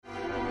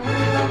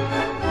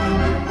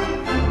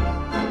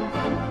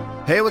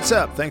Hey, what's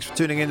up? Thanks for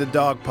tuning in to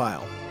Dog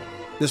Pile.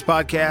 This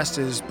podcast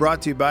is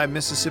brought to you by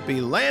Mississippi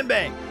Land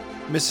Bank.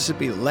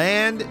 Mississippi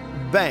Land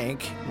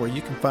Bank, where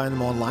you can find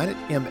them online at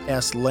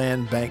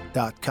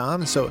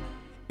mslandbank.com. So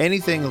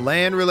anything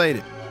land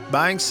related,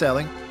 buying,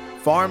 selling,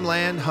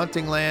 farmland,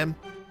 hunting land,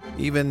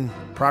 even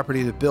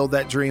property to build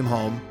that dream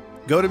home,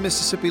 go to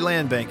Mississippi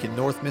Land Bank in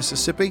North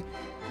Mississippi.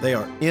 They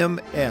are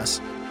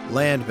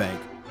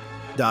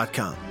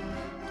mslandbank.com.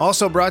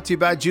 Also brought to you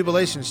by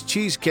Jubilations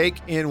Cheesecake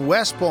in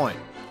West Point.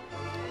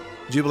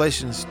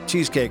 Jubilations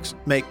Cheesecakes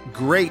make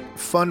great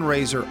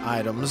fundraiser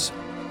items.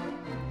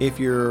 If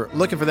you're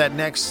looking for that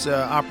next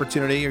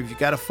opportunity, or if you've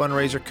got a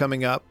fundraiser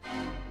coming up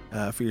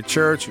for your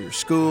church or your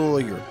school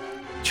or your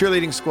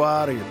cheerleading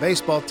squad or your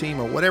baseball team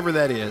or whatever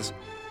that is,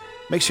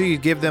 make sure you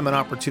give them an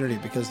opportunity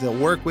because they'll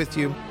work with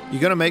you.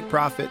 You're going to make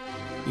profit.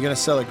 You're going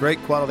to sell a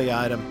great quality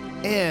item,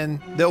 and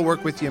they'll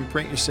work with you and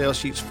print your sales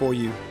sheets for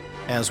you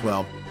as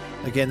well.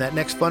 Again, that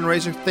next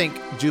fundraiser, think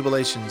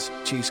Jubilations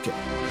Cheesecake.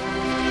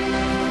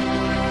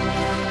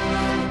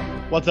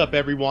 What's up,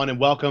 everyone, and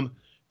welcome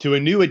to a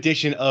new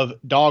edition of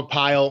Dog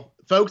Pile.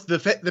 Folks, the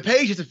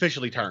page is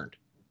officially turned.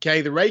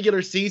 Okay, the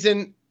regular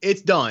season,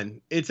 it's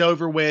done. It's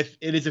over with.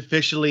 It is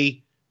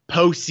officially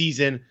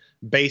postseason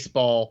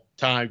baseball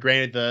time.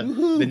 Granted,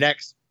 the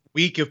next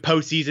week of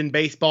postseason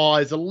baseball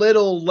is a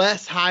little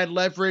less high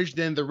leverage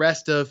than the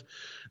rest of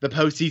the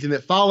postseason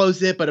that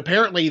follows it, but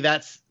apparently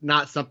that's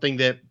not something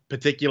that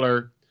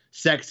particular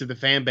sects of the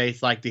fan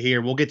base like to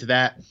hear. We'll get to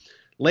that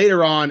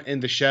later on in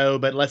the show,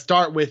 but let's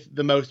start with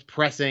the most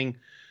pressing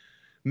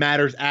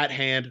matters at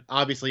hand.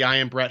 Obviously, I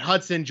am Brett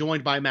Hudson,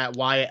 joined by Matt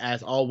Wyatt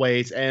as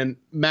always. And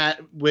Matt,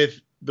 with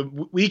the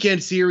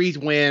weekend series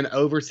win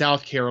over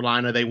South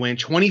Carolina, they win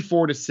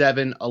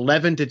 24-7,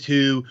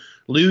 11-2,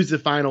 lose the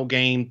final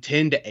game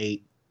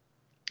 10-8.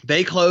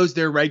 They closed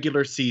their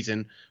regular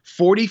season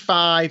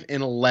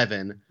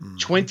 45-11,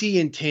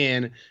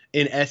 20-10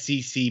 in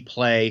SEC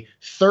play,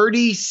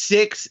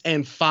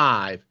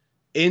 36-5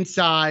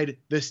 inside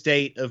the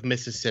state of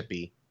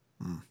Mississippi.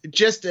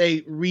 Just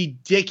a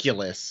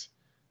ridiculous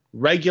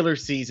regular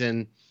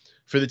season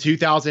for the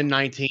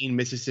 2019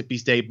 Mississippi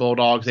State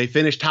Bulldogs. They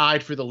finished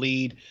tied for the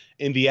lead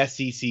in the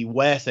SEC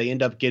West. They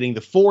end up getting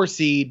the 4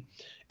 seed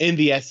in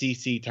the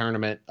SEC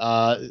tournament.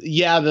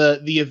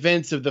 The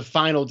events of the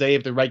final day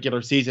of the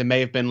regular season may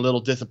have been a little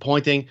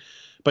disappointing,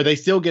 but they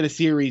still get a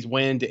series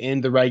win to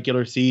end the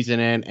regular season.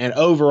 And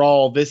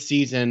overall, this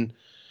season,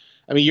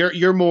 I mean,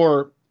 you're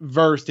more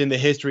versed in the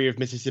history of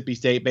Mississippi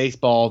State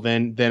baseball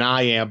than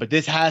I am, but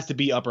this has to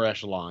be upper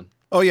echelon.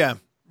 Oh yeah,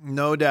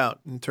 no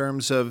doubt. In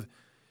terms of,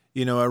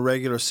 a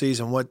regular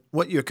season, what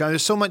you're kind of,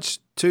 there's so much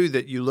too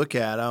that you look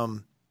at,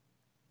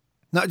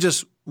 not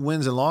just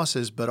wins and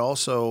losses, but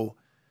also,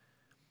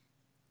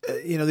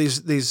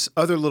 these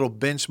other little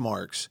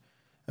benchmarks.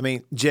 I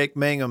mean, Jake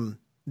Mangum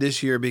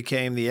this year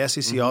became the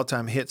SEC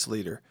all-time hits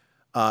leader.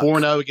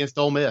 4-0 against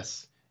Ole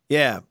Miss.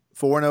 Yeah,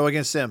 4-0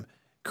 against them.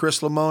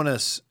 Chris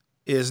Lemonis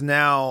is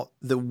now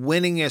the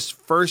winningest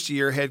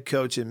first-year head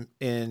coach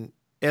in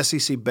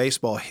SEC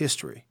baseball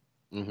history.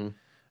 The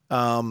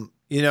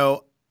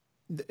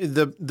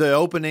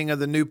opening of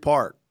the new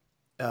park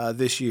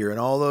this year and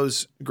all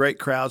those great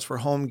crowds for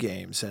home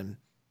games. And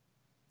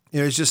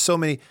there's just so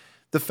many.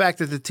 The fact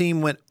that the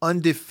team went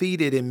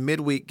undefeated in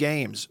midweek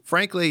games,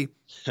 frankly,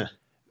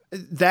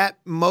 that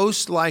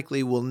most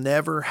likely will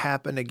never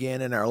happen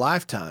again in our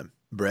lifetime,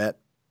 Brett.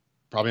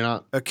 Probably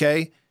not.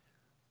 Okay.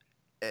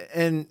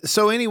 And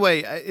so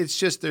anyway, it's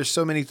just there's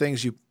so many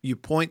things you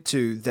point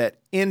to that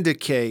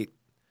indicate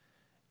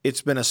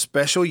it's been a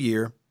special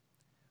year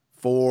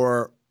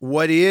for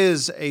what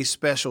is a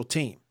special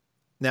team.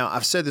 Now,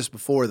 I've said this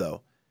before,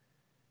 though.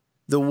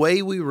 The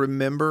way we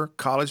remember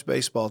college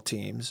baseball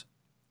teams,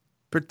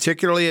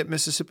 particularly at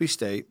Mississippi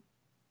State,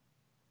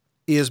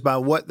 is by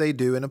what they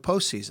do in a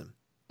postseason.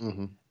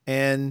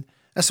 And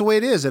that's the way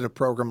it is at a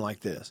program like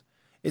this.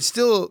 It's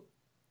still,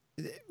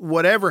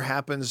 whatever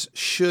happens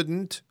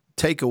shouldn't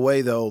take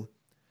away, though,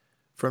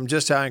 from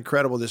just how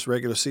incredible this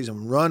regular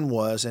season run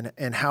was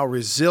and how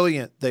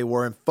resilient they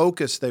were and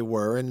focused they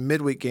were in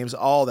midweek games,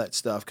 all that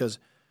stuff, because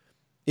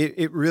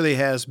it really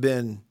has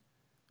been,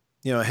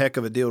 a heck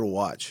of a deal to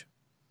watch.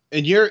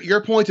 And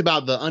your point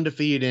about the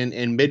undefeated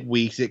in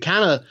midweeks, it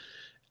kind of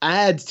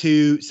adds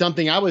to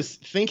something I was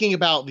thinking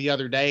about the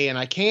other day, and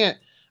I can't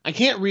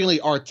really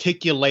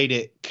articulate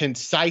it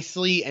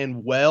concisely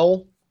and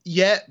well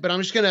yet, but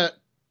I'm just going to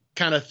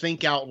kind of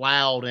think out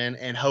loud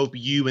and hope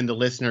you and the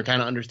listener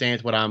kind of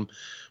understands what I'm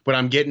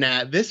getting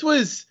at. This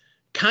was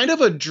kind of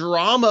a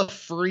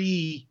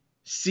drama-free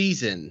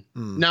season.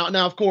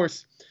 Now, of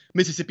course,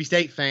 Mississippi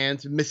State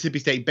fans, Mississippi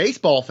State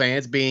baseball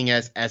fans, being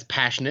as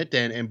passionate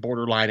and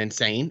borderline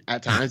insane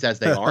at times as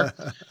they are,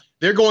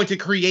 they're going to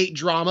create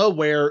drama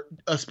where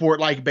a sport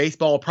like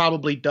baseball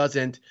probably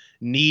doesn't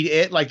need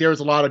it. Like, there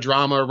was a lot of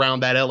drama around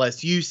that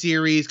LSU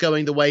series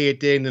going the way it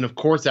did, and then, of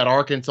course, that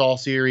Arkansas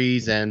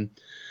series, and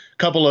a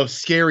couple of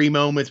scary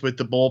moments with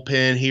the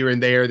bullpen here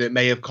and there that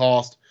may have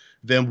cost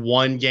them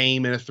one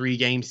game in a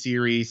 3-game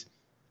series.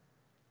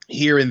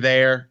 here and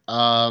there.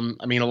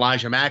 I mean,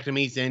 Elijah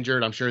McNamee's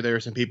injured. I'm sure there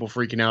are some people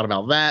freaking out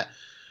about that.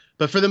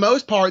 But for the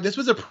most part, this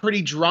was a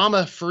pretty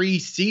drama-free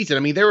season. I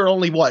mean, there were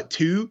only,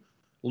 2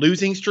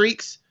 losing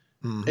streaks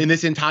in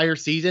this entire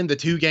season? The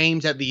 2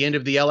 games at the end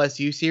of the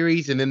LSU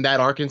series and then that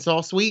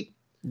Arkansas sweep?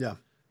 Yeah.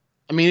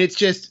 I mean,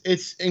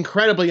 it's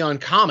incredibly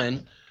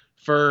uncommon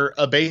for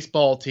a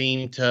baseball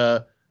team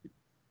to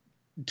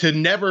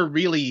never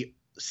really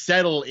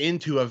settle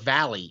into a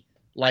valley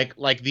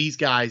like these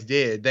guys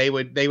did. They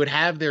would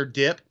have their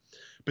dip,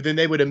 but then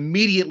they would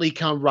immediately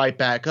come right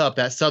back up.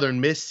 That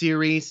Southern Miss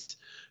series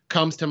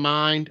comes to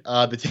mind.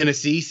 The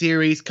Tennessee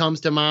series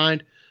comes to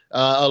mind.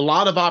 A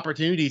lot of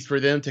opportunities for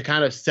them to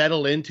kind of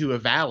settle into a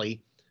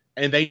valley,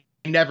 and they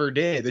never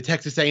did. The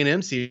Texas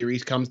A&M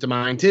series comes to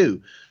mind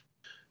too.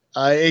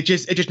 It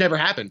just never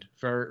happened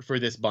for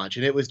this bunch,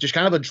 and it was just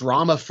kind of a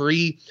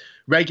drama-free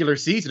regular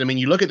season. I mean,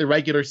 you look at the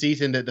regular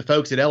season that the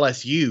folks at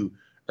LSU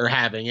are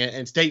having,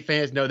 and state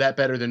fans know that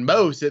better than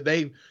most,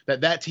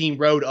 that team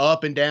rode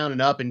up and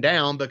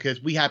down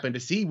because we happened to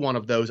see one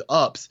of those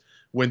ups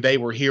when they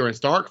were here in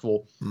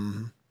Starkville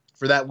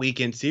for that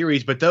weekend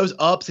series. But those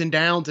ups and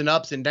downs,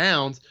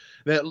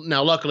 that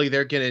now luckily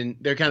they're kind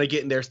of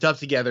getting their stuff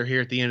together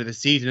here at the end of the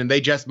season, and they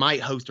just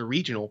might host a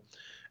regional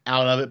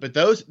out of it. But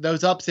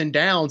those ups and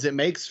downs, it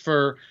makes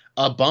for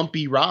a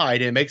bumpy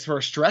ride. It makes for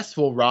a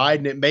stressful ride,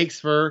 and it makes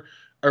for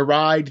a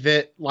ride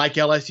that, like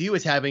LSU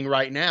is having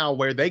right now,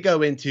 where they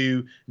go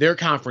into their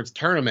conference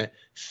tournament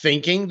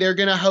thinking they're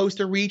going to host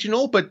a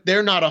regional, but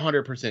they're not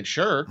 100%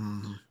 sure.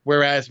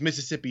 Whereas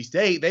Mississippi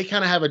State, they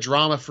kind of have a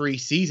drama-free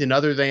season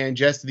other than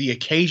just the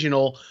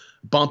occasional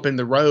bump in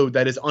the road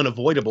that is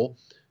unavoidable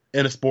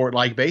in a sport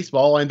like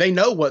baseball, and they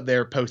know what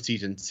their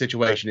postseason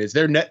situation is.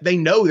 They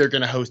know they're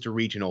going to host a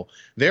regional.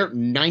 They're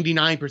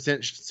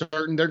 99%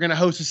 certain they're going to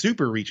host a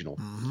super regional.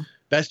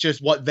 That's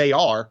just what they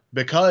are,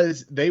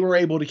 because they were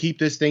able to keep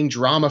this thing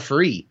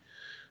drama-free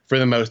for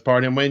the most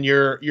part. And when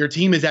your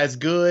team is as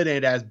good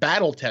and as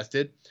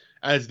battle-tested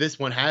as this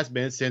one has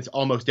been, since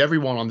almost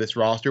everyone on this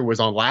roster was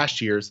on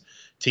last year's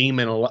team,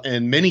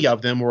 and many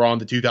of them were on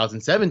the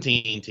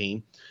 2017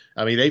 team.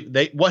 I mean,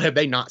 they what have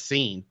they not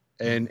seen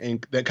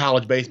and that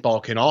college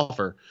baseball can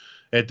offer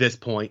at this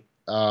point?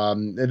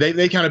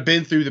 They kind of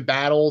been through the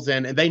battles,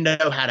 and they know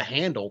how to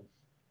handle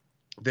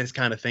this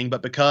kind of thing.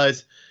 But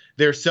because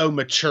they're so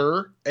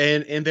mature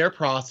in their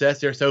process,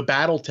 they're so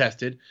battle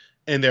tested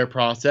in their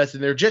process,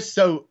 and they're just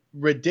so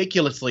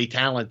ridiculously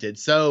talented,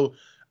 so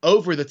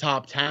over the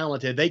top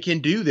talented, they can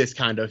do this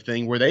kind of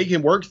thing where they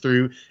can work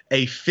through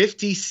a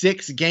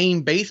 56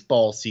 game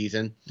baseball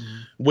season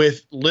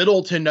with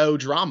little to no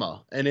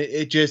drama. And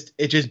it just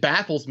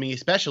baffles me,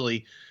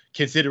 especially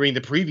considering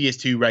the previous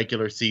 2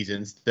 regular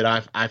seasons that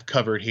I've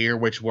covered here,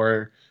 which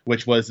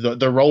was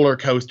the roller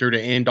coaster to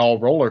end all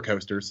roller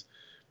coasters.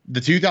 The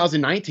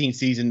 2019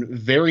 season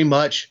very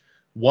much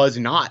was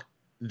not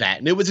that.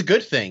 And it was a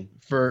good thing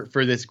for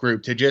this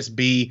group to just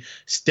be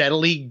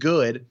steadily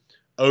good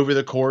over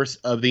the course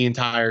of the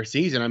entire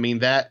season. I mean,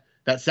 that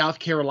South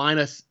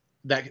Carolina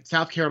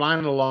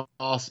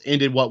loss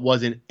ended what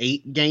was an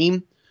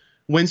 8-game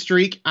win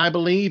streak, I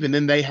believe. And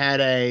then they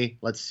had a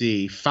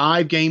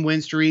 5-game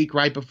win streak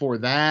right before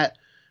that.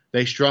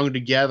 They strung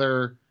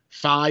together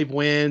 5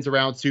 wins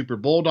around Super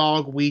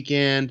Bulldog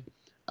weekend.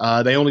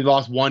 They only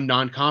lost 1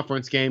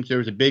 non-conference game, so there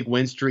was a big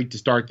win streak to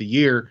start the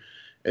year.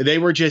 They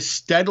were just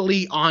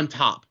steadily on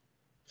top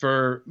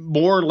for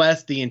more or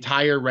less the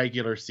entire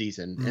regular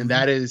season. And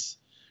that is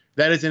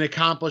an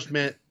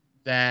accomplishment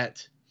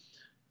that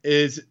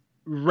is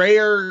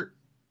rare.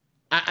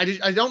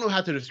 I don't know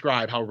how to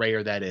describe how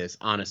rare that is,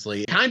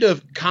 honestly. It kind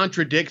of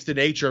contradicts the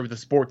nature of the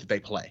sport that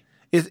they play.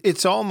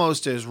 It's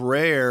almost as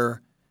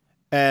rare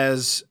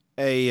as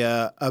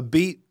a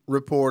beat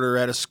reporter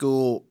at a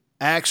school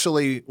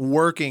actually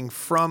working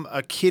from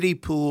a kiddie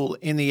pool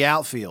in the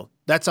outfield.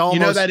 That's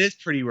almost, that is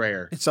pretty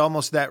rare. It's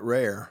almost that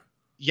rare.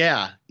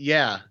 Yeah.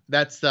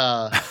 That's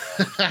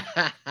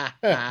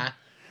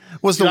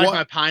Was the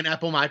my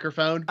pineapple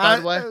microphone, by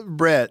the way?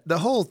 Brett, the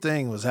whole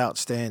thing was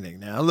outstanding.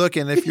 Now, look,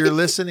 and if you're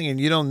listening and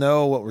you don't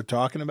know what we're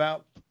talking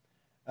about,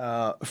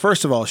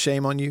 first of all,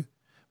 shame on you.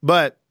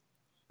 But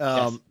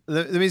Yes.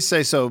 let me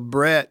say, so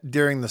Brett,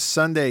 during the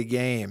Sunday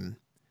game,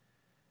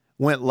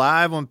 went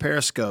live on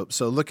Periscope.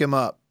 So look him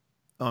up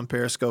on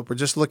Periscope, or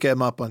just look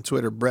him up on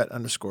Twitter,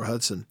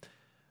 Brett_Hudson,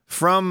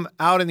 from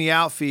out in the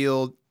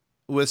outfield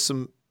with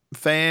some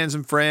fans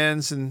and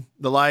friends and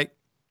the like.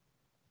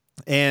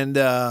 And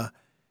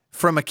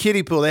from a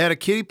kiddie pool, they had a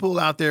kiddie pool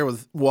out there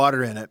with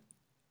water in it.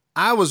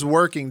 I was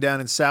working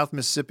down in South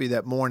Mississippi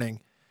that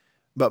morning,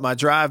 but my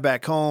drive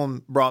back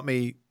home brought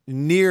me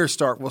near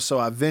Starkville, so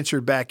I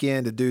ventured back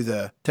in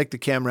to take the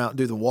camera out and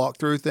do the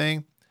walkthrough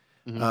thing.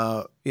 Do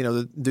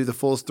the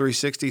full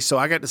 360. So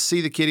I got to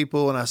see the kiddie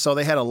pool, and I saw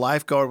they had a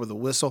lifeguard with a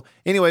whistle.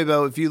 Anyway,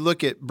 though, if you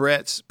look at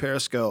Brett's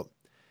Periscope,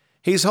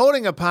 he's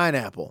holding a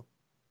pineapple.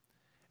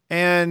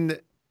 And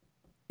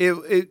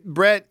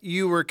Brett,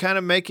 you were kind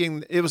of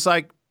making – it was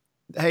like,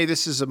 hey,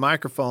 this is a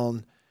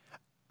microphone.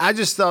 I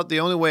just thought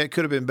the only way it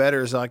could have been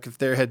better is like if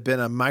there had been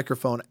a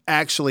microphone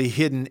actually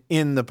hidden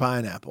in the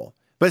pineapple.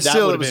 But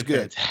still, it was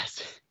good.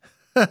 Fantastic.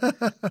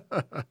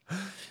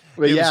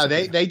 But yeah,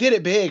 they did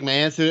it big,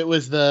 man. So it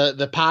was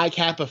the Pi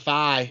Kappa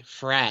Phi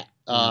frat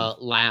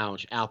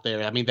lounge out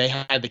there. I mean, they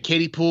had the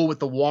kiddie pool with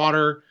the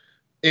water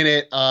in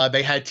it.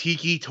 They had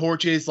tiki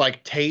torches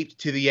like taped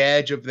to the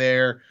edge of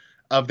their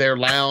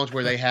lounge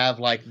where they have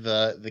like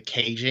the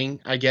caging,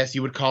 I guess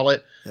you would call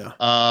it. Yeah.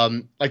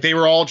 Like they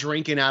were all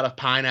drinking out of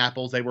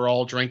pineapples. They were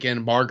all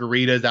drinking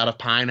margaritas out of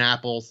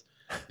pineapples.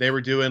 They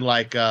were doing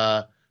like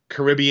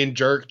Caribbean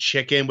jerk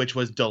chicken, which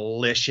was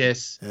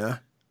delicious. Yeah.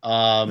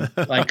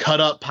 Like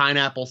cut up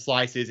pineapple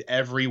slices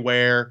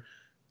everywhere.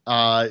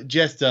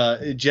 Just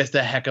a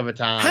heck of a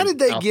time. How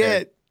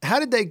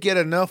did they get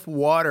enough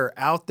water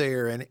out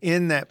there and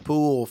in that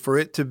pool for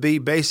it to be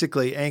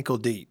basically ankle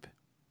deep?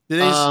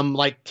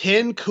 Like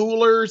 10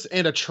 coolers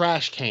and a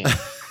trash can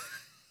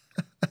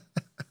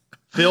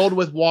filled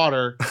with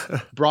water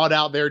brought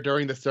out there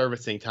during the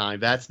servicing time.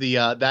 That's the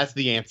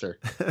answer.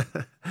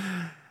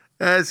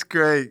 That's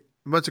great.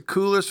 A bunch of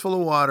coolers full of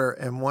water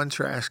and one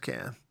trash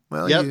can.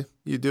 Well, yep.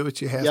 you do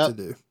what you have to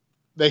do.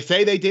 They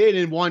say they did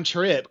in one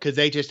trip because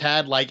they just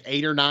had like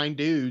 8 or 9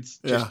 dudes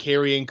just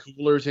carrying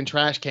coolers and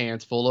trash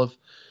cans full of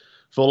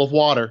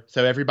water.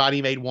 So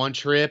everybody made one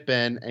trip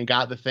and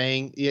got the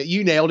thing.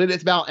 You nailed it.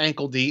 It's about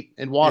ankle deep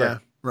in water. Yeah,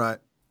 right.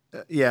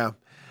 Yeah.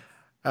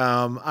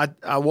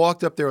 I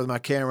walked up there with my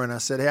camera and I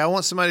said, "Hey, I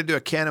want somebody to do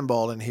a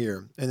cannonball in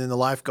here." And then the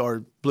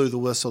lifeguard blew the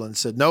whistle and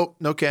said, "Nope,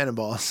 no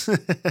cannonballs."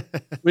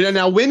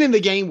 Now, when in the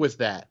game was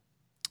that?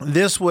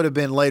 This would have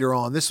been later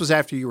on. This was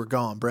after you were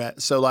gone,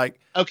 Brett. So like,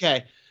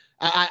 okay.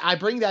 I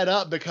bring that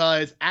up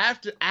because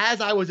as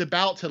I was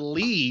about to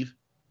leave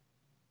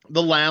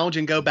the lounge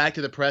and go back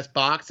to the press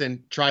box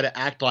and try to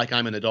act like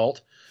I'm an adult,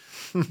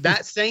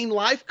 that same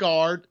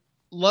lifeguard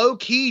low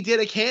key did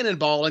a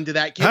cannonball into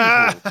that kiddie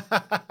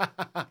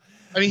pool.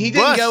 I mean, he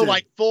didn't go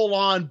like full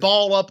on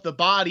ball up the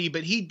body,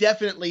 but he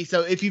definitely.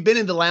 So if you've been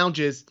in the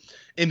lounges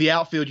in the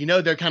outfield, you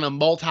know they're kind of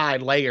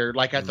multi-layered.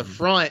 Like at the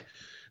front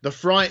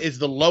is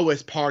the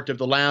lowest part of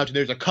the lounge, and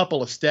there's a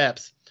couple of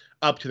steps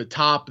up to the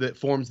top that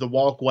forms the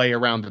walkway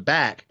around the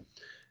back.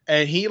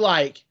 And he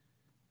like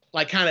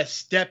kind of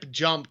step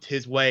jumped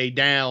his way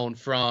down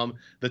from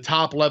the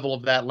top level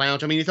of that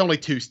lounge. I mean, it's only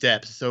 2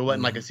 steps, so it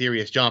wasn't like a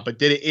serious jump, but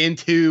did it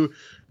into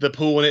the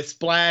pool and it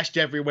splashed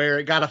everywhere.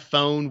 It got a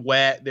phone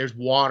wet. There's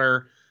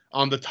water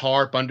on the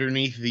tarp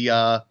underneath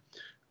the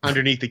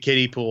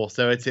kiddie pool.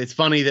 So it's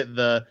funny that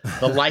the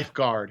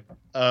lifeguard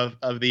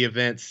of the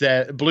event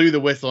blew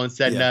the whistle and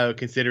said no,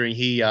 considering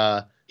he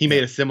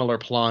made a similar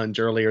plunge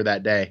earlier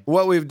that day.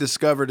 What we've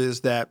discovered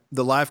is that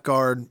the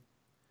lifeguard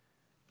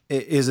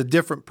is a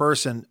different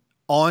person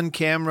on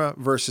camera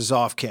versus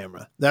off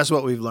camera. That's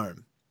what we've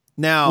learned.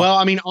 Now, well,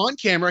 I mean, on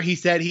camera, he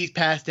said he's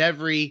passed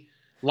every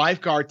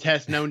lifeguard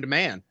test known to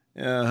man.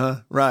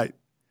 Right.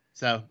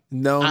 So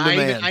known to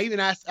man. I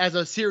even asked, as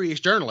a serious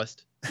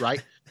journalist,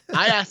 right?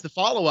 I asked the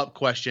follow-up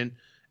question,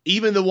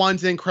 even the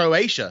ones in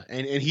Croatia,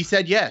 and he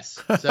said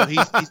yes. So he's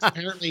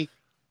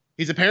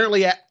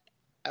apparently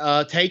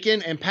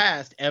taken and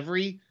passed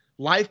every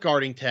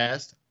lifeguarding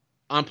test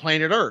on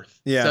planet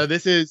Earth. Yeah. So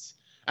this is,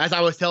 as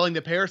I was telling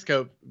the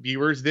Periscope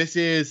viewers, this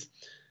is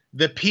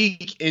the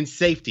peak in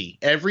safety.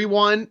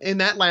 Everyone in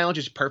that lounge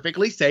is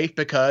perfectly safe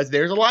because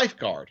there's a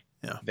lifeguard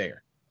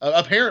there.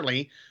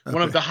 Apparently,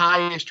 one of the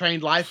highest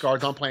trained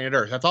lifeguards on planet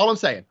Earth. That's all I'm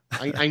saying.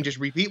 I can just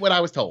repeat what I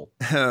was told.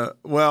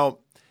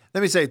 Well,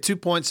 let me say 2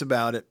 points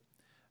about it.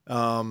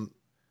 Number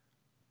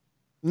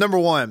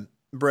one,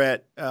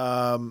 Brett,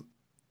 I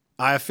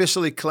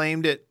officially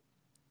claimed it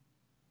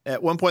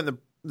at one point.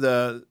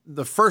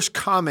 The first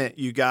comment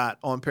you got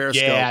on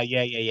Periscope.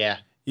 Yeah.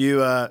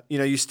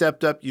 You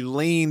stepped up, you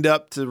leaned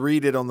up to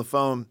read it on the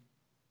phone,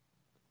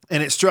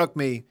 and it struck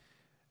me.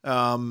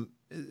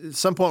 At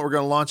some point, we're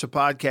going to launch a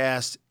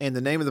podcast, and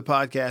the name of the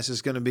podcast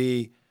is going to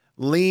be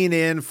 "Lean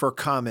In for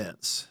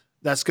Comments."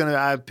 That's going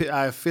to.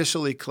 I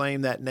officially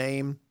claim that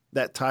name,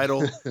 that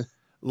title,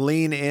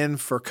 "Lean In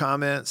for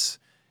Comments."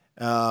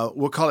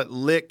 We'll call it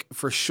LIC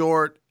for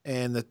short,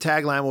 and the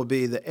tagline will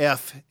be "The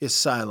F is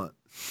silent."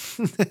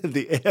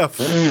 The F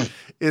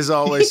is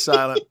always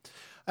silent.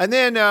 And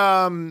then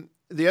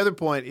the other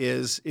point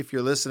is, if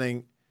you're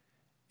listening,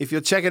 if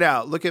you'll check it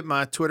out, look at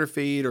my Twitter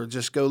feed or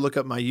just go look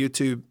up my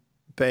YouTube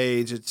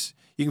page.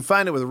 You can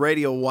find it with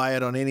Radio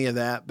Wyatt on any of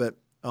that, but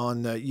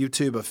on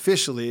YouTube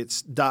officially,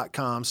 it's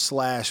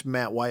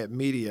 .com/Matt Wyatt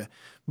Media.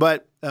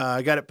 But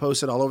I got it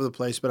posted all over the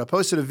place. But I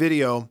posted a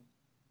video,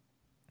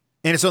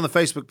 and it's on the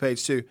Facebook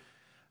page too.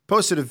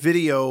 Posted a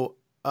video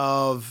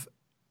of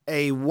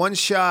a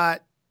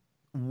one-shot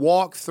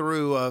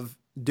walkthrough of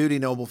Dudy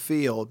Noble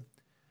Field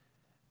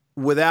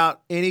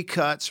without any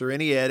cuts or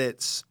any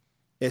edits.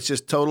 It's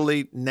just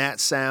totally nat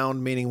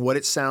sound, meaning what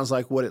it sounds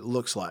like, what it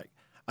looks like.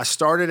 I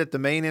started at the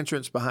main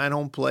entrance behind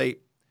home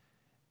plate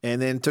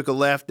and then took a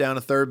left down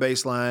a third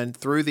base line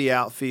through the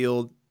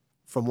outfield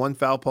from one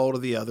foul pole to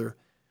the other,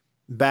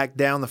 back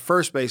down the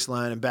first base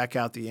line and back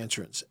out the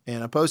entrance.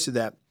 And I posted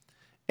that.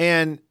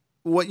 And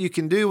what you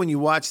can do when you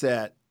watch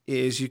that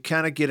is you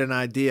kind of get an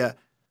idea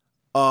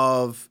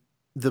of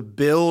the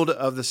build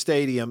of the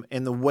stadium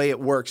and the way it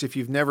works. If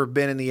you've never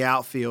been in the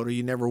outfield or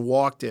you never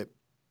walked it,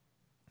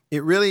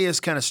 it really is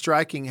kind of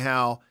striking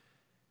how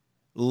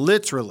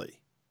literally,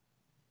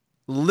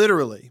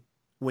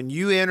 when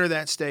you enter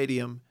that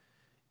stadium,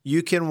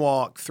 you can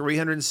walk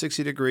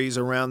 360 degrees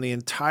around the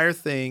entire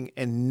thing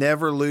and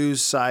never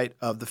lose sight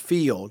of the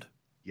field.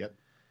 Yep.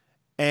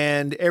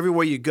 And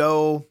everywhere you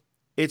go,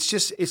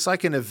 it's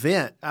like an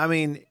event. I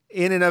mean,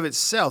 in and of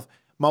itself.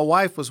 My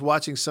wife was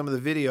watching some of the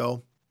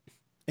video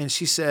and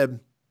she said,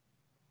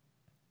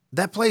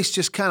 that place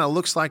just kind of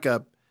looks like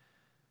a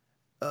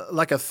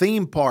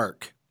theme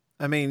park.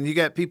 I mean, you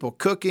got people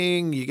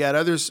cooking, you got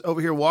others over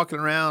here walking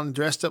around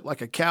dressed up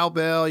like a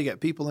cowbell, you got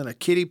people in a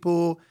kiddie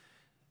pool.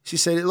 She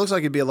said, it looks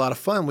like it'd be a lot of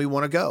fun. We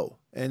want to go.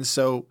 And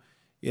so,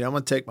 I'm going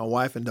to take my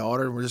wife and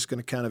daughter, and we're just going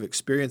to kind of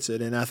experience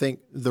it. And I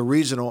think the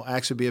regional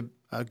actually be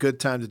a good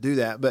time to do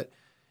that. But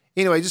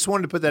anyway, just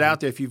wanted to put that out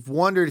there. If you've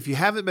wondered, if you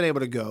haven't been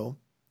able to go,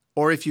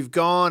 or if you've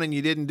gone and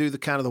you didn't do the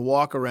kind of the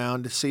walk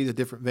around to see the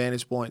different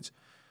vantage points,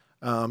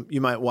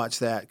 you might watch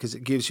that because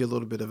it gives you a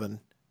little bit of an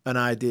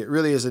idea. It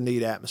really is a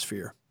neat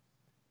atmosphere.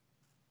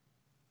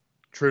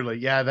 Truly.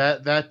 Yeah.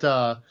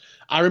 That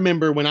I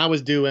remember when I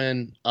was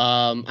doing,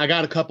 I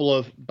got a couple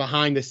of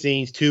behind the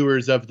scenes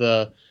tours of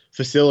the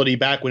facility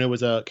back when it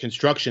was a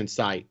construction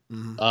site,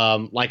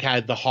 like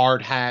had the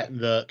hard hat,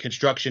 the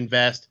construction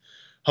vest,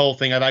 whole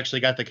thing. I've actually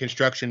got the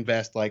construction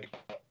vest, like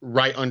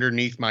right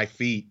underneath my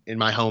feet in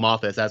my home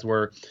office as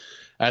we're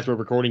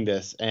recording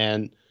this.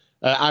 And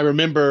I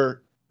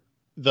remember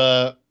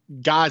the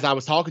guys I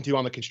was talking to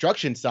on the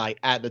construction site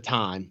at the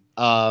time,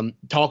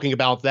 talking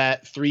about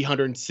that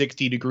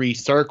 360 degree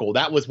circle.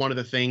 That was one of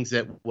the things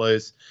that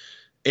was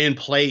in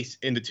place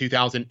in the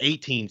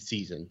 2018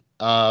 season,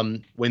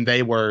 when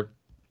they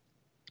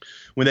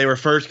were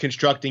first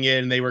constructing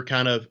it and they were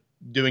kind of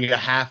doing a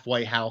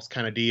halfway house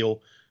kind of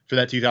deal for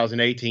that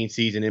 2018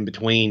 season in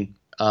between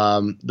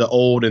the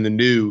old and the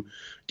new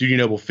Dudy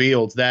Noble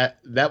Fields. That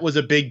was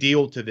a big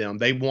deal to them.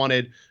 They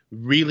wanted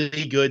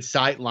really good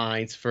sight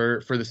lines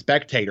for the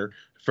spectator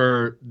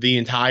for the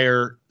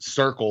entire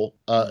circle.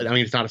 I mean,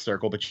 it's not a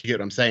circle, but you get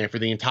what I'm saying, for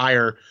the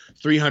entire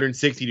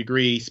 360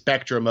 degree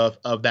spectrum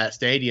of that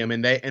stadium.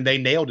 And they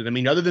nailed it. I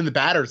mean, other than the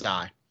batter's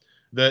eye,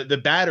 the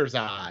batter's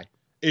eye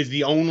is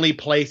the only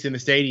place in the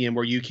stadium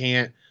where you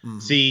can't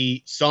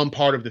see some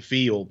part of the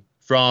field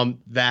from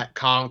that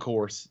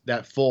concourse,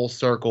 that full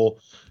circle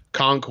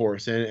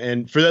concourse.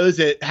 And for those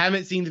that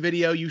haven't seen the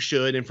video, you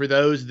should. And for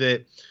those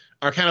that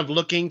are kind of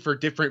looking for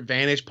different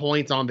vantage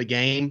points on the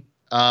game,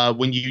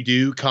 when you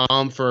do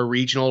come for a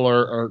regional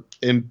or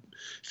in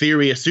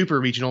theory, a super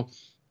regional,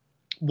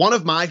 one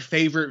of my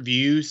favorite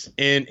views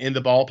in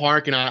the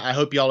ballpark, and I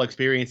hope y'all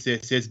experience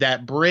this, is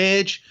that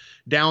bridge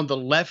down the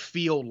left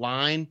field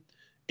line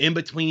in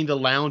between the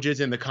lounges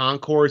and the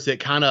concourse that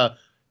kind of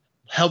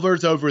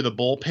hovers over the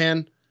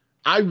bullpen.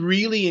 I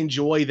really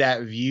enjoy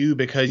that view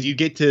because you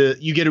get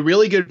a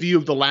really good view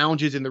of the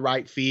lounges in the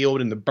right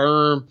field and the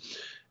berm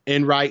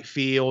in right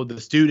field,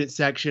 the student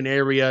section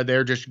area.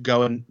 They're just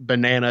going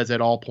bananas at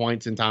all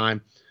points in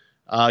time.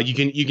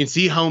 You can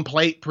see home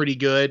plate pretty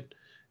good.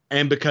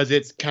 And because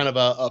it's kind of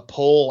a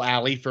pull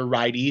alley for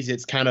righties,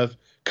 it's kind of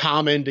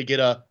common to get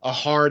a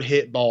hard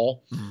hit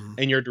ball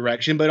in your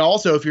direction. But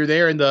also, if you're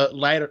there in the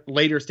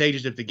later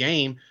stages of the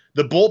game,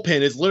 the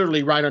bullpen is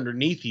literally right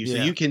underneath you. So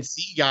you can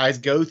see guys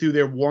go through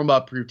their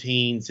warm-up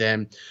routines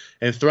and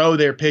throw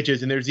their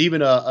pitches. And there's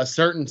even a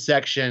certain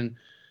section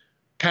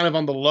kind of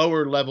on the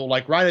lower level,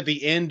 like right at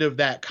the end of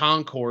that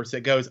concourse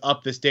that goes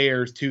up the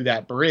stairs to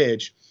that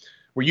bridge,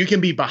 where you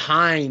can be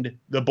behind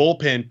the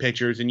bullpen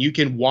pitchers and you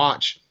can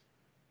watch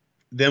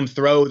them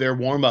throw their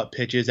warm-up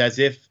pitches as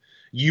if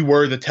you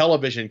were the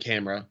television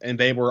camera and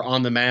they were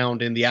on the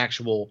mound in the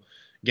actual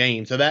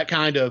game. So that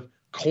kind of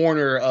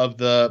corner of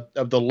the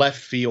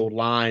left field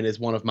line is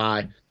one of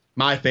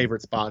my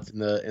favorite spots in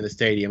the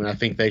stadium, and I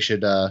think they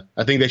should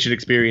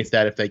experience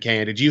that if they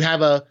can. Did you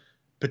have a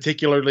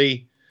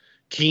particularly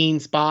keen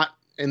spot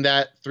in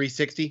that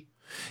 360?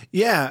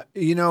 Yeah,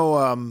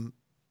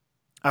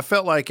 I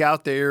felt like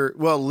out there,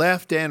 well,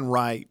 left and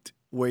right,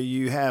 where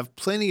you have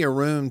plenty of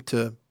room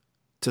to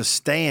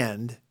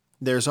stand.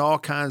 There's all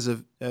kinds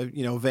of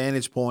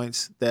vantage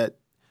points that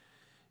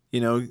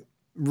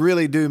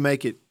really do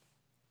make it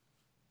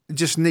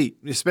just neat,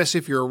 especially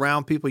if you're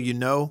around people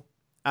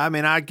I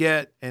mean, I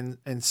get and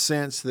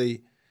sense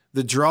the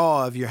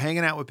draw of you're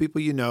hanging out with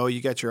people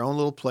you got your own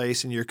little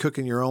place and you're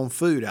cooking your own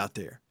food out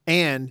there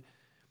and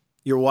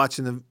you're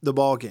watching the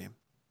ball game.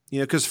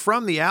 Because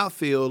from the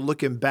outfield,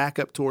 looking back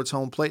up towards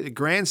home plate, the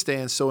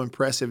grandstand's so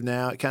impressive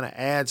now, it kind of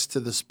adds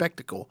to the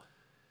spectacle.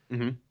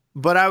 Mm-hmm.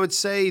 But I would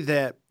say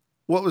that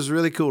what was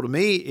really cool to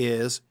me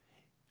is,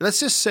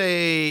 let's just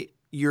say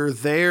you're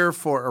there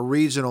for a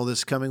regional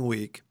this coming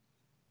week,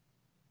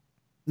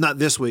 not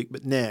this week,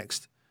 but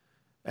next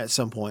at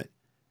some point,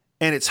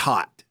 and it's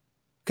hot.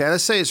 Okay,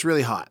 let's say it's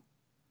really hot.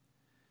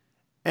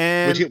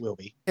 Which it will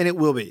be. And it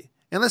will be.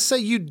 And let's say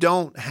you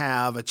don't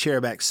have a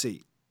chairback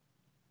seat.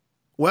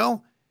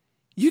 Well,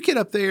 you get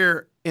up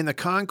there in the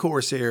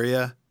concourse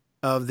area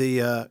of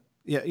the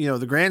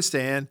the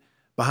grandstand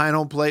behind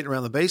home plate and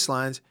around the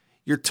baselines.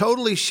 You're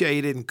totally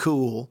shaded and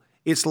cool.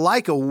 It's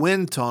like a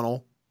wind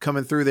tunnel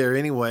coming through there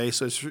anyway,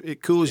 so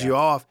it cools you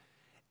off.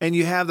 And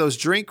you have those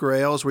drink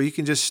rails where you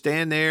can just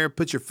stand there,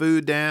 put your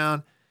food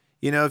down.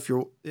 If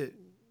your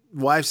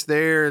wife's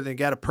there, they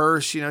got a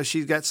purse,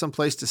 she's got some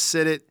place to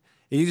sit it.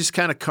 And you just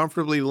kind of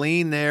comfortably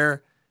lean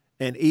there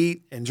and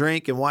eat and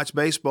drink and watch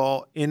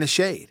baseball in the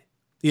shade.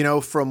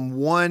 From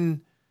one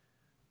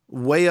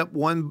way up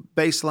one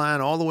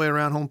baseline all the way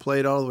around home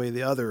plate, all the way to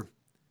the other.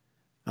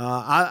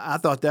 I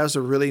thought that was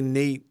a really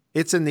neat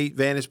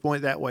vantage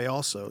point that way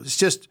also.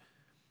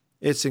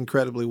 It's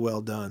incredibly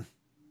well done.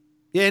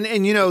 Yeah, and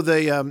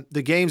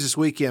the games this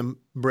weekend,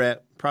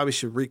 Brett, probably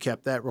should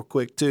recap that real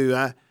quick too.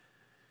 I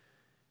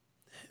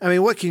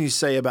mean, what can you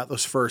say about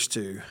those first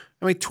two?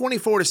 I mean,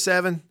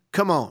 24-7,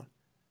 come on.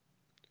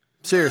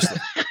 Seriously.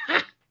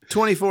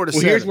 24-7.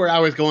 Well, here's where I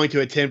was going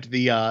to attempt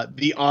the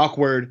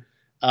awkward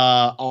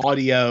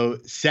audio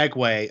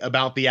segue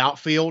about the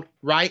outfield,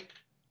 right?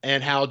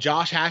 And how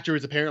Josh Hatcher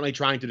is apparently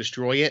trying to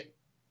destroy it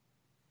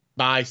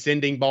by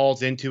sending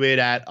balls into it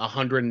at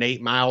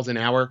 108 miles an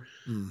hour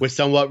with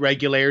somewhat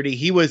regularity.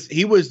 He was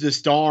the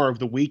star of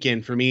the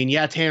weekend for me. And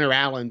yeah, Tanner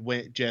Allen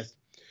went just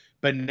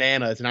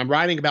bananas. And I'm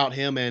writing about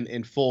him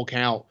in Full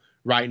Count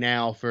right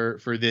now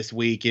for this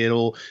week.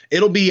 It'll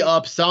be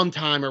up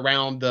sometime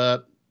around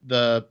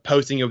the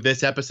posting of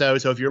this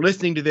episode. So if you're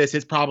listening to this,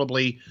 it's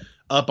probably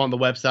up on the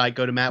website.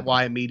 Go to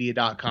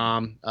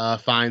mattwyattmedia.com,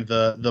 find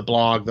the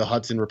blog, the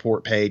Hudson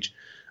Report page.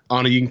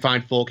 On it, you can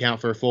find Full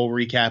Count for a full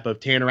recap of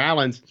Tanner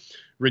Allen's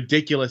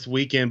ridiculous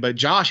weekend. But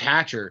Josh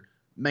Hatcher,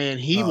 man,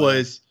 he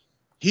was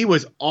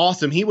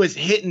awesome. He was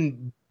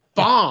hitting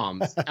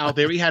bombs out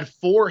there. He had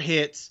 4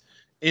 hits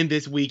in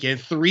this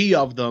weekend. 3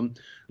 of them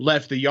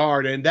left the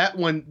yard, and that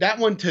one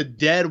to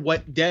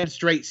dead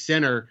straight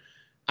center.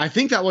 I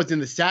think that was in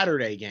the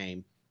Saturday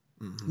game.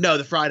 Mm-hmm. No,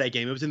 the Friday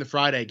game. It was in the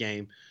Friday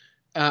game.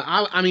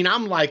 I mean,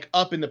 I'm like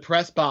up in the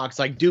press box,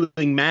 like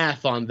doing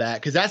math on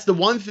that, because that's the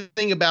one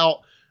thing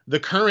about the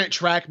current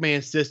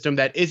TrackMan system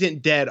that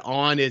isn't dead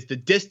on is the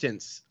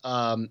distance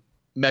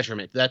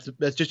measurement.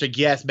 That's just a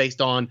guess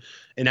based on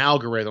an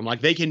algorithm.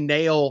 Like they can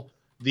nail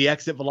the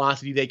exit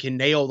velocity, they can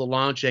nail the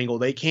launch angle.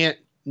 They can't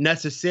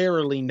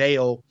necessarily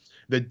nail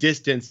the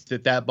distance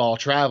that ball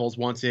travels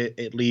once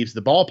it leaves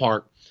the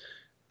ballpark.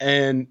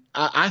 And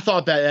I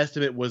thought that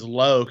estimate was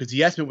low because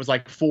the estimate was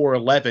like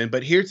 411.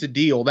 But here's the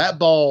deal. That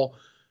ball,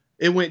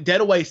 it went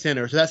dead away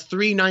center. So that's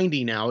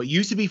 390 now. It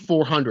used to be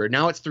 400.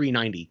 Now it's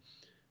 390.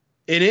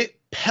 And it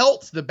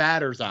pelts the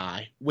batter's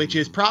eye, which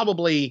is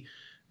probably,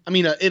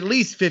 at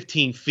least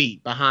 15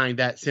 feet behind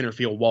that center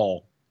field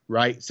wall,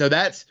 right? So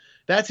that's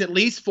at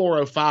least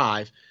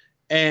 405.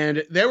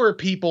 And there were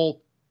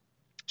people,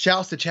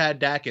 shouts to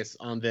Chad Dacus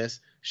on this,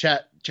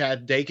 Chad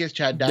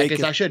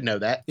Dacus. I should know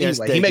that. Yes,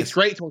 anyway, Dacus. He makes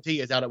great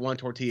tortillas out at One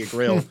Tortilla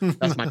Grill.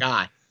 That's my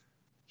guy.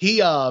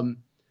 He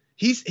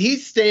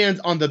stands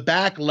on the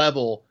back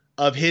level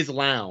of his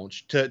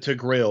lounge to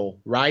grill,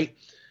 right?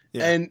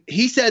 Yeah. And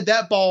he said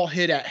that ball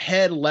hit at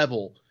head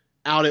level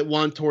out at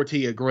One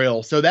Tortilla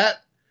Grill. So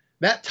that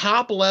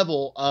top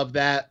level of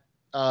that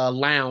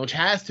lounge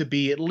has to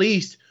be at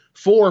least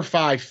 4 or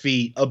 5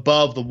 feet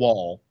above the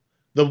wall.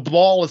 The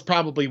ball is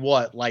probably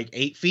what, like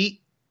 8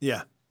 feet?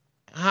 Yeah.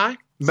 High?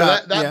 So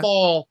that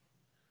ball,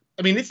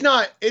 it's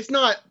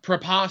not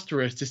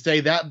preposterous to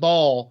say that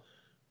ball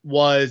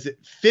was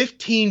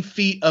 15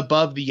 feet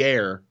above the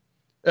air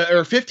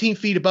or 15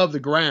 feet above the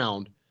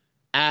ground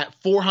at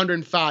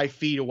 405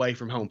 feet away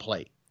from home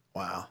plate.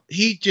 Wow.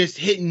 He just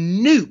hit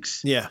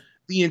nukes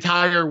the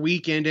entire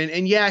weekend.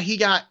 And yeah, he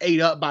got ate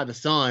up by the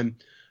sun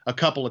a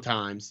couple of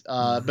times.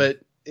 But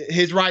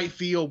his right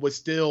field was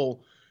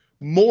still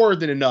more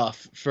than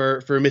enough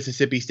for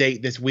Mississippi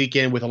State this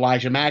weekend with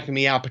Elijah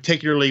McNamee out,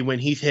 particularly when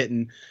he's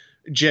hitting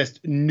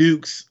just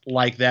nukes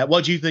like that.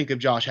 What do you think of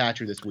Josh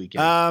Hatcher this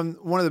weekend?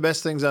 One of the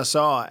best things I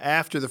saw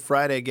after the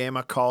Friday game,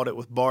 I called it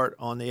with Bart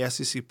on the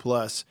SEC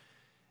Plus.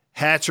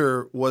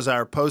 Hatcher was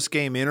our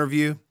post-game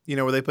interview,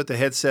 where they put the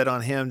headset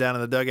on him down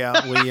in the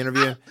dugout and we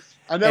interview.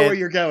 I know where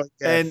you're going.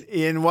 Yes.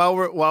 And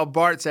while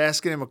Bart's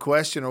asking him a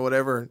question or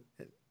whatever,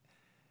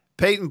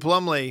 Peyton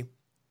Plumlee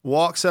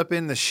walks up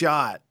in the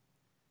shot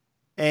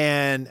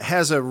and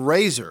has a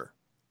razor,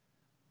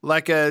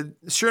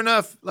 sure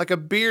enough, like a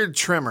beard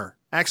trimmer,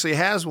 actually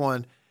has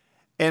one.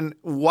 And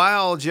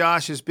while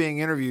Josh is being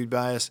interviewed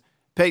by us,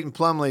 Peyton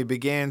Plumlee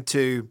began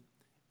to,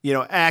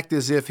 act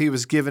as if he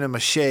was giving him a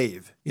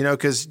shave,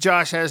 because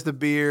Josh has the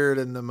beard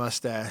and the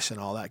mustache and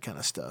all that kind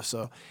of stuff.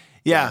 So,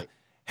 yeah, right.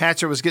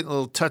 Hatcher was getting a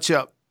little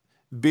touch-up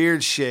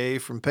beard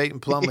shave from Peyton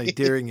Plumlee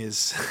during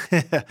his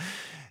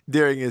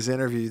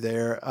interview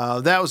there.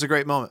 That was a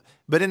great moment.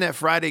 But in that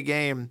Friday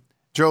game,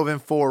 drove in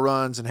 4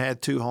 runs and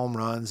had 2 home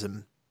runs.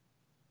 And,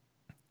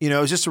 it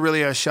was just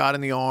a shot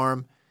in the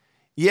arm.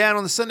 Yeah, and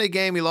on the Sunday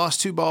game, he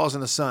lost 2 balls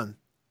in the sun.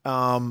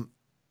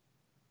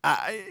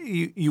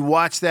 You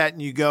watch that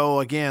and you go,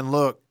 again,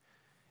 look,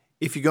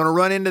 if you're going to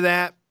run into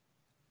that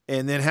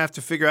and then have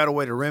to figure out a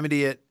way to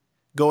remedy it,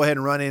 go ahead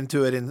and run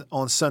into it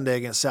on Sunday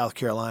against South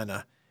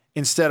Carolina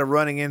instead of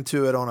running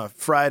into it on a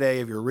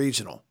Friday of your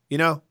regional,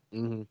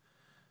 Mm-hmm.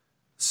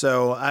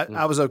 So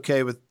I was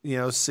okay with,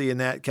 seeing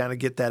that, kind of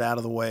get that out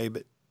of the way.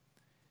 But,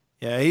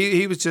 yeah,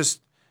 he was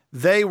just –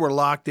 they were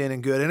locked in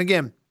and good. And,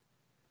 again,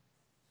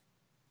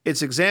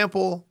 it's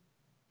example,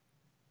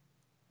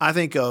 I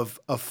think, of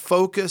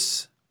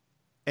focus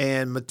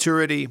and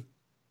maturity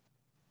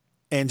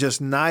and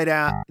just night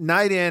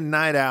in,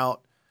 night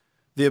out,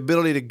 the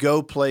ability to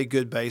go play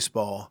good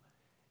baseball.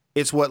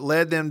 It's what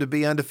led them to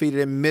be undefeated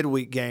in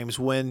midweek games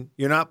when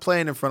you're not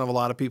playing in front of a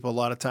lot of people a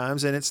lot of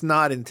times and it's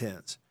not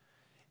intense.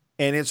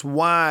 And it's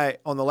why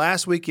on the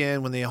last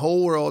weekend when the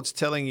whole world's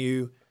telling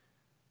you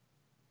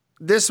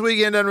this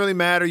weekend doesn't really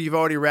matter, you've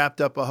already wrapped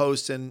up a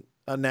host and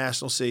a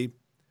national seed,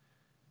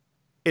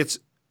 it's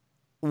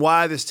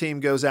why this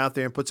team goes out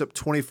there and puts up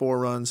 24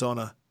 runs on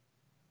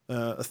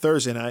a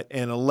Thursday night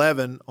and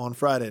 11 on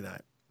Friday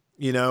night,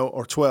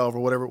 or 12 or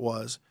whatever it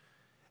was.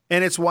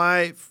 And it's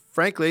why,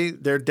 frankly,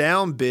 they're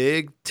down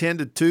big,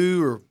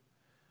 10-2 or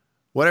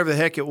whatever the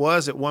heck it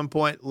was at one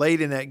point late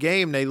in that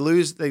game.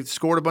 They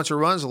scored a bunch of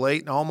runs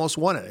late and almost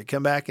won it. They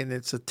come back and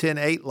it's a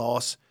 10-8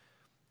 loss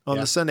on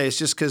the Sunday. It's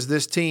just because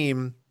this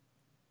team,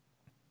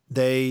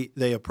 they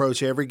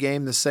approach every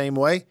game the same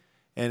way,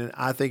 and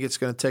I think it's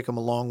going to take them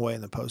a long way in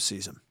the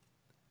postseason.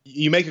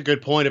 You make a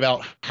good point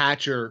about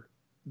Hatcher.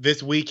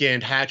 This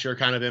weekend, Hatcher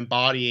kind of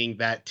embodying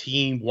that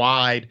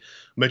team-wide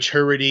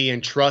maturity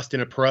and trust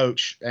and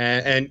approach.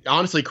 And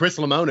honestly, Chris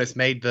Lemonis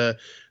made the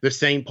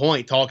same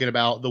point talking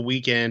about the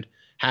weekend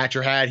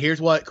Hatcher had. Here's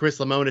what Chris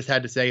Lemonis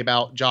had to say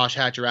about Josh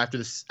Hatcher after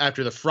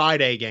the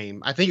Friday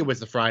game. I think it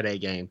was the Friday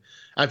game.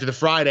 After the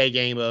Friday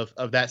game of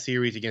that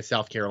series against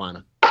South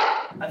Carolina.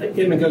 I think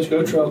him and Coach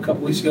Gotro a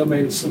couple weeks ago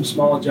made some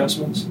small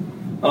adjustments.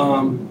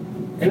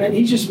 And then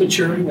he's just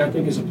maturing, I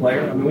think, as a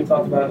player. I mean, we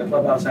talked about it in the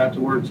clubhouse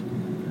afterwards.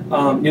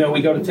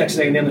 We go to Texas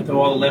A&M and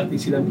throw all the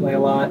lefties. He doesn't play a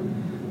lot.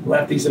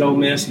 Lefties at Ole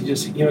Miss.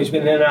 He's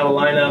been in and out of the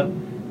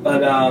lineup.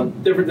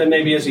 But different than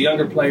maybe as a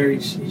younger player, he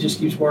just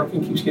keeps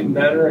working, keeps getting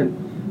better.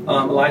 And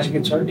Elijah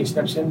gets hurt and he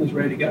steps in and he's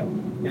ready to go.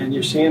 And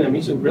you're seeing him.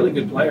 He's a really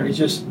good player.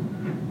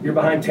 You're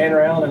behind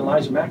Tanner Allen and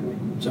Elijah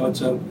McNamee. So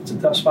it's a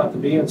tough spot to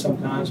be in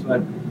sometimes.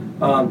 But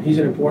he's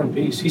an important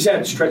piece. He's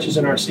had stretches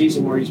in our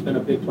season where he's been a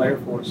big player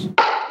for us.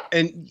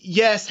 And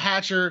yes,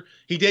 Hatcher,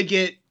 he did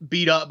get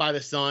beat up by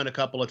the Sun a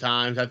couple of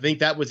times. I think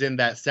that was in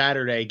that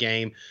Saturday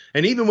game.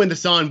 And even when the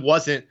Sun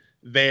wasn't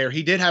there,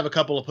 he did have a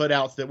couple of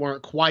putouts that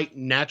weren't quite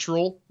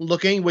natural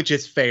looking, which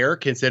is fair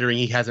considering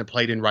he hasn't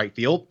played in right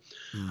field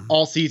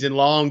all season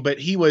long. But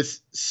he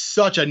was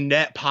such a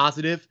net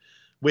positive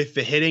with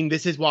the hitting.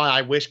 This is why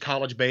I wish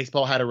college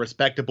baseball had a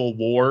respectable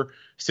WAR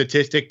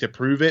statistic to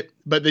prove it.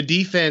 But the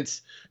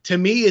defense, to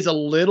me, is a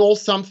little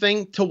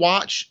something to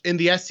watch in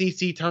the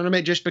SEC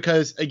tournament just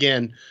because,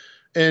 again,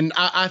 and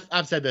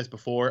I've said this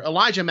before,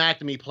 Elijah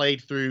McNamee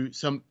played through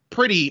some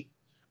pretty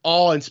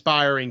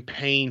awe-inspiring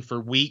pain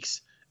for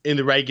weeks in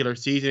the regular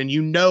season.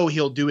 And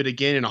he'll do it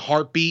again in a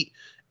heartbeat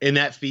in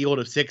that field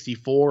of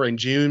 64 in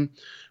June.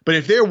 But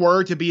if there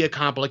were to be a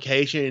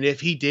complication, and if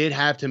he did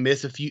have to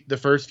miss the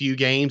first few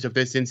games of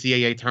this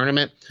NCAA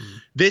tournament,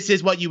 this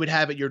is what you would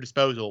have at your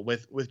disposal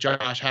with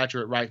Josh Hatcher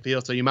at right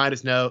field. So you might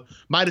as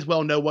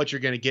well know what you're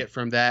going to get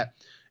from that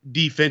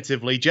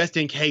defensively, just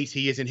in case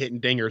he isn't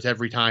hitting dingers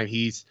every time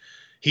he's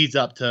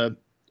up to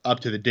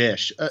the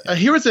dish.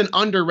 Here is an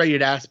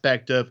underrated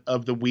aspect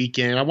of the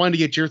weekend. I wanted to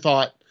get your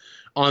thought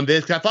on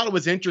this because I thought it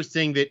was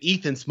interesting that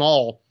Ethan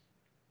Small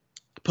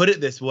put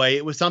it this way.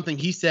 It was something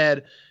he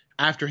said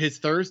after his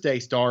Thursday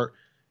start.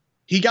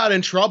 He got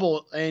in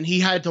trouble and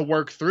he had to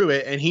work through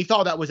it. And he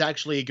thought that was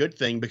actually a good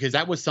thing because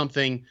that was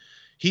something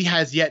he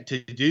has yet to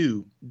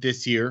do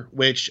this year,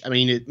 which, I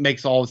mean, it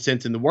makes all the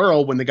sense in the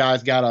world when the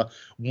guy's got a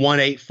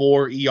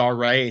 1.84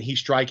 ERA and he's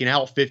striking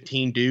out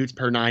 15 dudes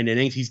per 9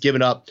 innings. He's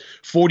given up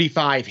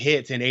 45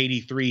 hits in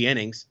 83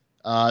 innings.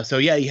 So,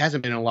 yeah, he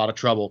hasn't been in a lot of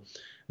trouble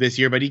this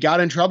year, but he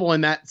got in trouble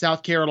in that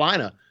South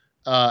Carolina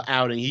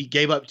outing. He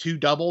gave up 2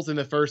 doubles in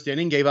the first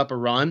inning, gave up a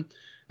run.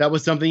 That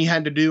was something he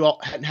hadn't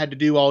had to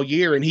do all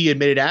year, and he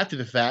admitted after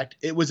the fact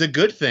it was a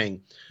good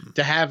thing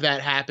to have that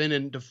happen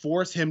and to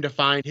force him to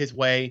find his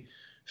way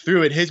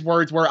through it. His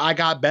words were, "I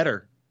got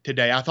better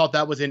today." I thought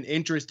that was an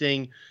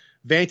interesting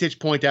vantage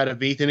point out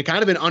of Ethan and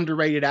kind of an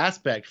underrated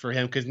aspect for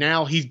him because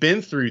now he's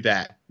been through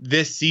that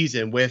this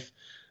season with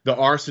the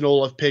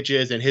arsenal of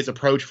pitches and his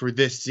approach for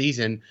this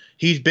season.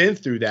 He's been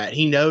through that.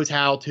 He knows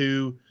how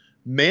to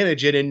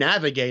manage it and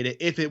navigate it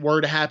if it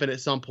were to happen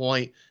at some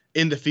point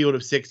in the field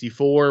of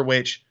 64,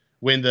 which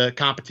when the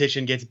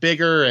competition gets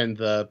bigger and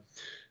the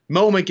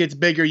moment gets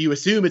bigger, you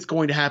assume it's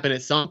going to happen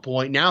at some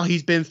point. Now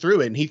he's been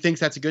through it, and he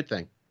thinks that's a good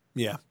thing.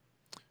 Yeah.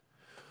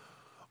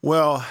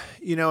 Well,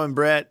 and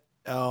Brett,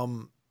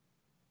 I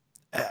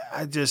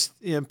just,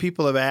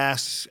 people have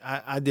asked,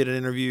 I did an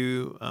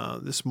interview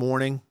this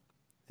morning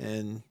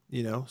and,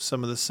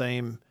 some of the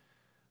same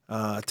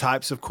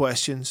types of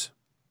questions.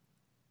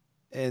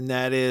 And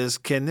that is,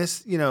 can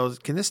this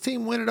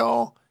team win it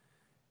all?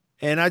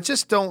 And I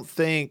just don't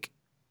think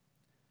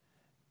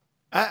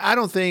I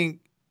don't think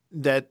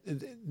that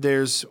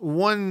there's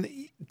one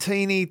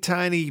teeny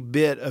tiny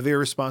bit of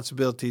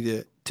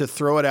irresponsibility to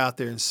throw it out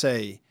there and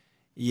say,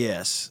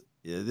 yes,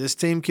 this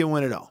team can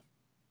win it all.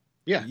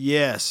 Yeah.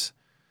 Yes,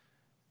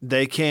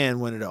 they can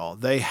win it all.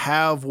 They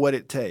have what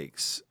it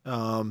takes.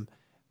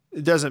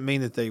 It doesn't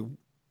mean that they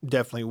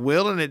definitely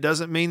will, and it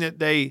doesn't mean that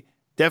they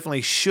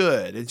definitely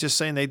should. It's just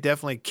saying they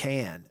definitely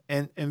can.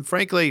 And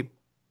frankly,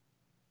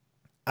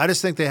 I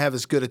just think they have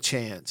as good a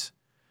chance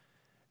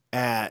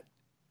at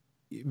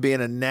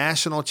being a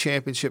national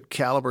championship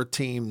caliber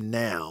team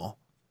now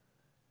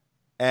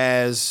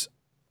as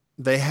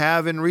they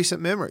have in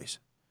recent memories.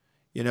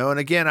 And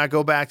again, I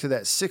go back to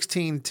that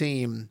 16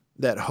 team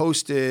that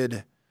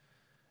hosted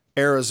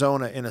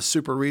Arizona in a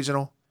super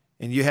regional,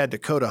 and you had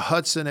Dakota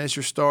Hudson as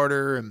your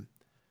starter.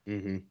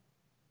 And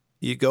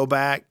you go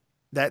back,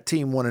 that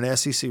team won an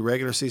SEC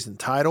regular season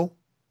title.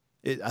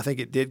 I think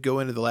it did go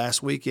into the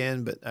last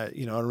weekend, but I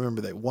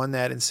remember they won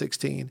that in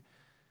 16.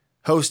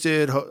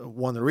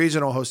 Won the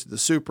regional, hosted the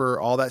super,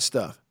 all that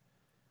stuff.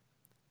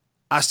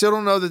 I still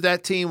don't know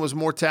that team was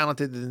more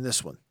talented than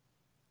this one.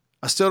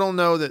 I still don't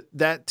know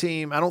that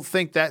team, I don't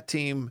think that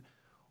team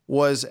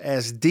was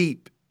as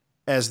deep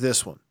as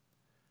this one.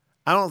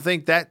 I don't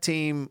think that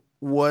team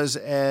was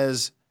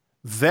as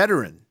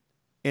veteran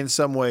in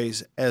some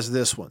ways as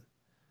this one.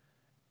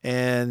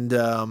 And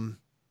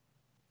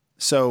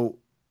so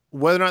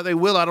whether or not they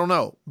will, I don't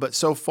know. But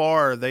so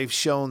far, they've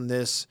shown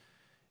this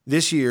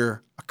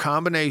year a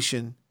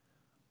combination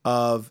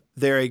of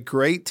they're a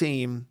great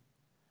team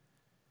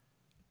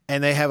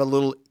and they have a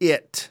little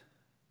it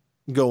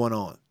going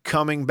on,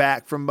 coming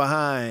back from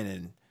behind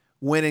and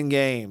winning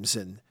games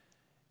and,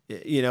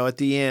 at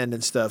the end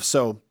and stuff.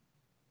 So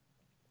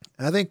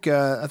I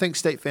think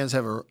State fans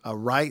have a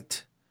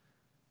right,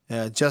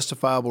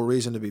 justifiable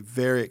reason to be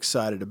very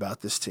excited about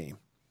this team.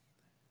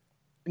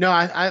 No,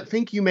 I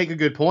think you make a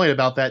good point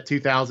about that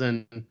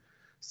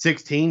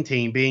 2016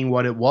 team being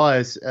what it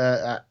was.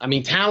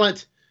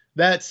 Talent,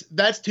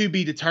 that's to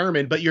be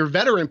determined. But your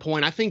veteran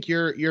point, I think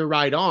you're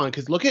right on,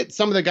 because look at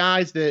some of the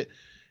guys that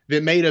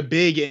made a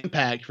big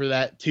impact for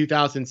that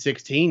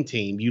 2016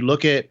 team. You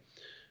look at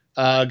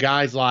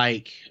guys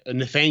like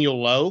Nathaniel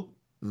Lowe,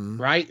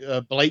 right?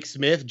 Blake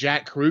Smith,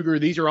 Jack Kruger.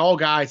 These are all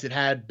guys that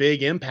had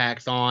big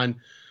impacts on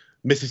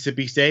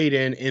Mississippi State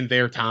in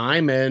their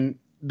time, and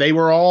they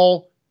were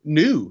all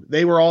new.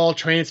 They were all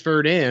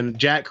transferred in.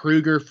 Jack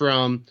Kruger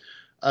from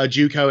a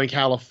JUCO in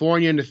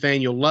California,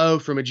 Nathaniel Lowe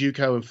from a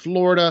JUCO in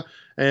Florida,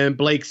 and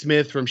Blake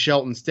Smith from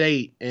Shelton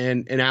State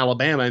in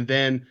Alabama. And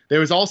then there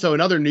was also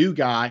another new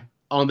guy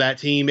on that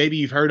team. Maybe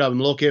you've heard of him,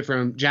 a little kid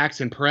from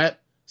Jackson Prep,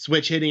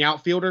 switch hitting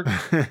outfielder.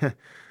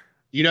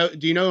 Do you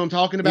know who I'm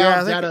talking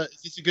about? Yeah,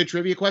 is this a good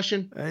trivia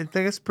question? I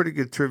think it's a pretty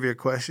good trivia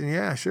question.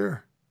 Yeah,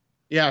 sure.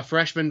 Yeah,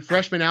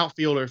 freshman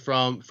outfielder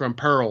from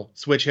Pearl,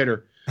 switch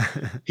hitter.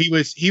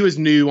 He was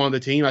new on the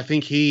team. I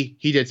think he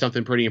did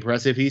something pretty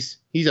impressive. He's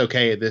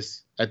okay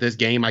at this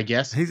game, I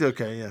guess. He's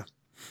okay, yeah.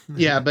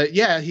 Yeah, but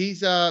yeah,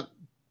 he's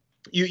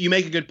you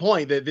make a good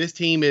point that this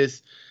team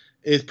is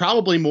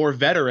probably more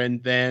veteran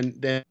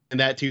than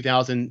that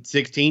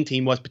 2016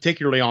 team was,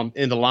 particularly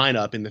in the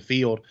lineup in the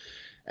field.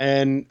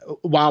 And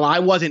while I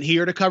wasn't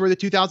here to cover the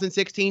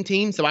 2016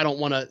 team, so I don't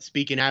want to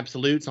speak in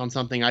absolutes on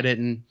something I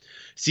didn't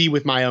see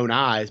with my own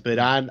eyes, but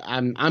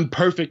I'm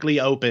perfectly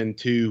open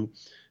to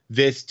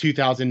this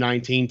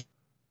 2019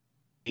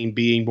 team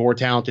being more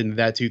talented than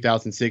that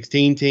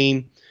 2016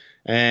 team.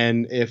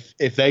 And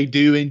if they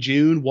do in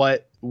June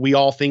what we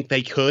all think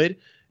they could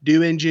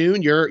do in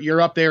June,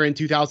 you're up there in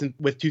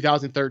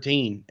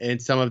 2013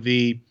 and some of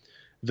the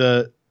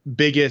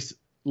biggest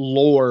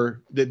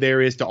lore that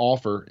there is to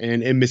offer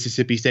in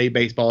Mississippi State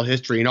baseball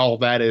history, and all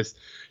of that is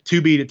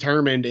to be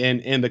determined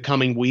in the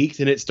coming weeks.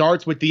 And it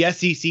starts with the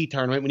SEC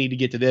tournament. We need to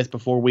get to this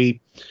before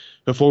we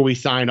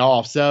sign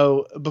off.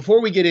 So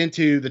before we get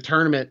into the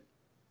tournament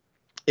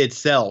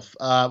itself,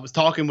 I was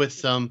talking with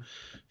some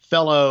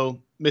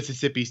fellow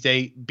Mississippi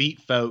State beat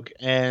folk,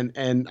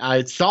 and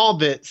I saw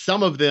that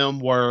some of them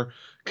were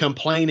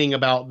complaining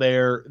about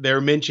their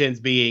mentions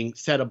being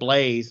set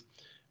ablaze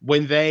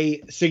when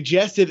they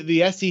suggested that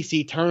the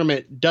SEC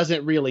tournament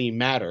doesn't really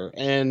matter.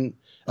 And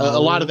a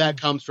lot of that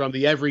comes from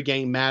the every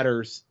game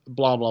matters,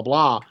 blah, blah,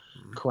 blah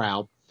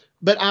crowd.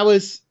 But I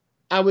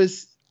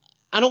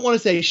don't want to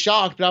say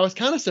shocked, but I was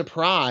kind of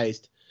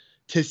surprised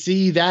to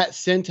see that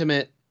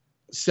sentiment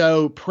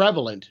so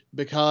prevalent,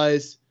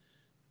 because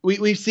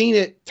we've seen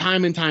it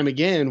time and time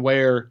again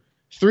where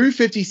through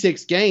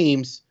 56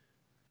 games,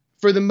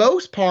 for the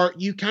most part,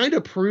 you kind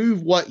of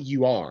prove what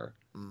you are.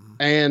 Mm-hmm.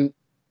 And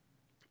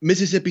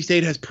Mississippi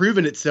State has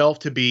proven itself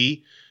to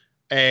be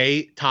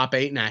a top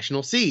 8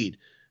 national seed.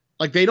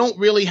 Like, they don't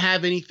really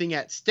have anything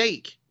at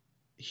stake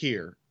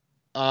here.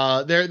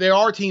 There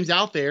are teams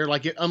out there,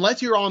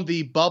 unless you're on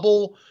the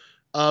bubble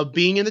of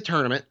being in the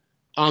tournament,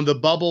 on the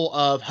bubble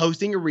of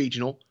hosting a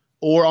regional,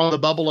 or on the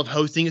bubble of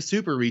hosting a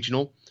super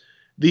regional,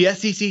 the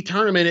SEC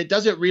tournament, it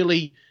doesn't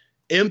really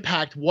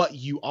impact what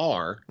you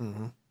are.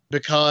 Mm-hmm.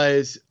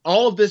 because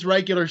all of this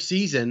regular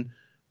season,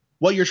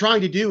 what you're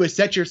trying to do is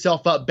set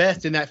yourself up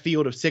best in that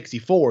field of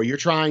 64. You're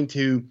trying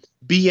to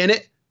be in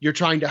it, you're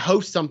trying to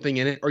host something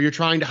in it, or you're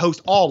trying to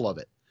host all of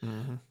it.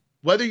 Mm-hmm.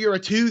 Whether you're a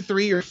 2,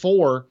 3, or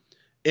 4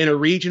 in a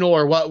regional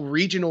or what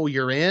regional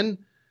you're in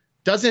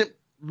doesn't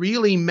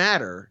really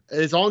matter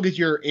as long as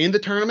you're in the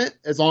tournament,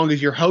 as long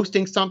as you're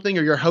hosting something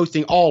or you're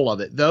hosting all of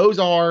it. Those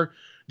are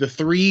the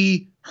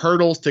 3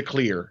 hurdles to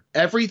clear.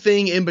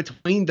 Everything in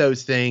between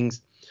those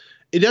things,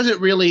 it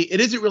isn't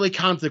really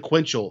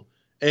consequential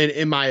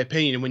in my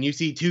opinion. When you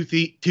see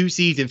 2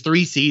 seeds and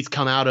 3 seeds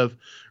come out of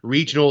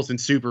regionals and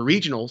super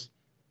regionals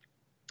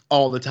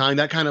all the time,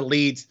 that kind of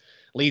leads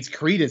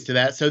credence to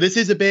that. So this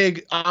is a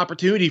big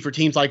opportunity for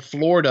teams like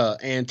Florida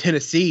and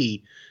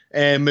Tennessee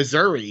and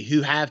Missouri,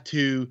 who have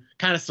to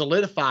kind of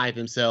solidify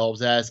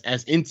themselves as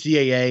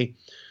NCAA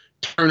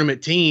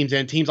tournament teams,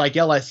 and teams like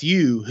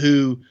LSU,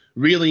 who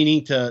really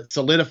need to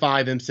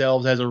solidify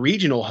themselves as a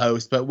regional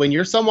host. But when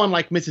you're someone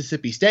like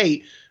Mississippi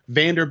State,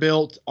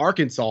 Vanderbilt,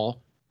 Arkansas,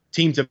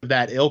 teams of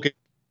that ilk,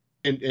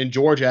 and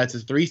Georgia as a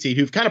 3 seed,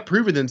 who've kind of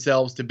proven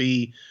themselves to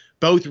be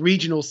both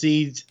regional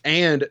seeds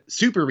and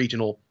super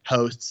regional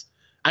hosts,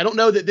 I don't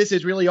know that this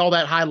is really all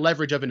that high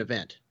leverage of an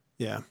event.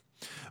 Yeah,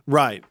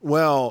 right.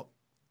 Well,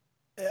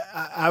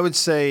 I would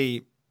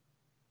say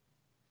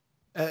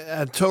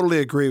I totally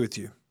agree with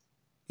you.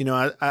 You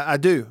know, I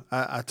do.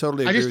 I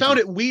totally agree. I just found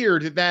it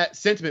weird that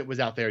sentiment was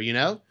out there, you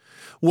know?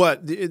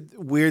 What?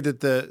 Weird that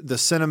the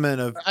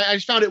sentiment of... I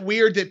just found it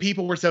weird that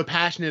people were so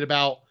passionate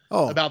about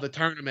the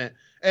tournament.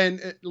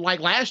 And like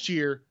last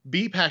year,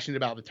 be passionate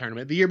about the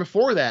tournament. The year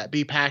before that,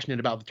 be passionate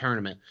about the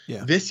tournament.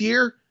 Yeah. This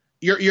year,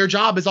 your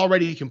job is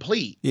already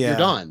complete. Yeah. You're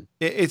done.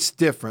 It's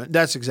different.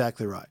 That's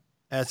exactly right.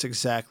 That's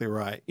exactly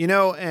right. You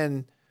know,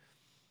 and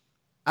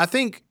I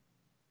think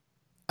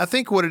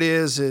what it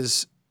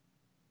is,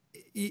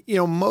 you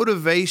know,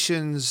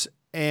 motivations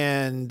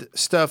and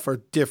stuff are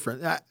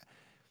different.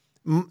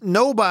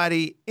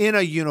 Nobody in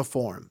a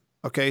uniform,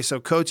 okay,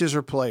 so coaches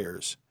or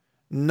players,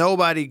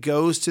 nobody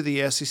goes to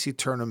the SEC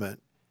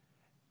tournament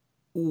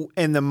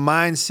and the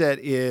mindset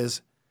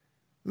is,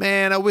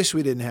 man, I wish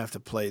we didn't have to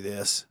play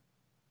this.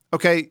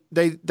 Okay,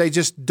 they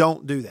just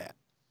don't do that.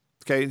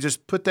 Okay,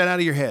 just put that out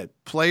of your head.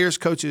 Players,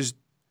 coaches,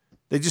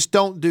 they just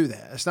don't do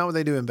that. That's not what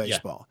they do in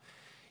baseball. Yeah.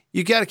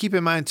 You got to keep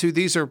in mind too,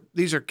 these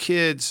are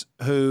kids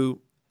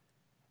who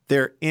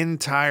their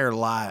entire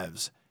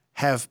lives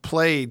have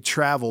played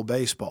travel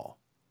baseball.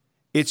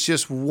 It's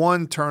just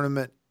one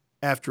tournament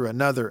after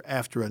another,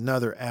 after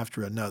another,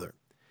 after another.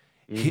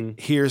 Mm-hmm.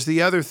 Here's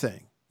the other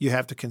thing you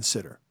have to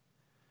consider.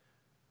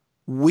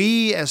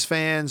 We as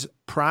fans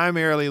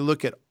primarily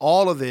look at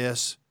all of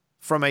this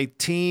from a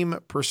team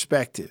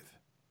perspective.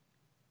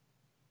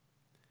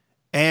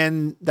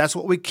 And that's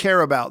what we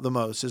care about the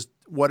most, is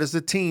what does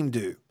the team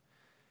do?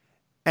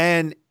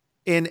 And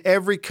in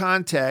every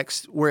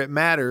context where it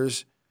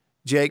matters,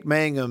 Jake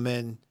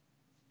Mangum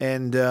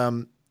and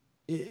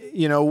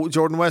you know,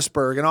 Jordan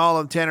Westberg and all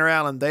of them, Tanner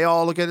Allen, they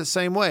all look at it the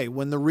same way.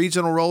 When the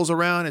regional rolls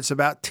around, it's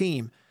about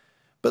team.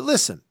 But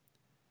listen,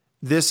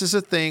 this is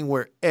a thing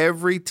where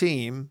every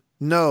team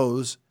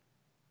knows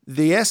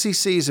the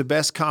SEC is the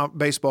best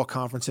baseball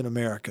conference in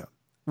America,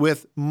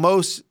 with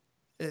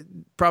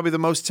probably the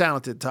most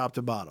talented top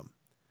to bottom.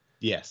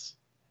 Yes.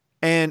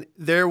 And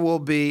there will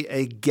be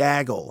a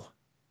gaggle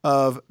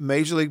of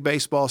Major League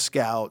Baseball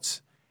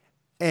scouts,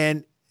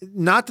 and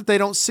not that they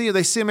don't see it,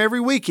 they see them every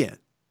weekend.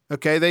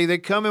 Okay, they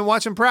come and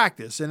watch them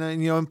practice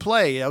and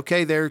play.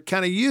 Okay, they're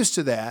kind of used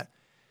to that.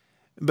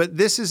 But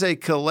this is a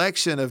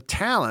collection of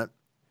talent,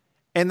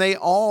 and they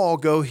all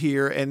go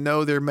here and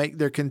know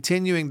they're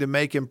continuing to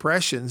make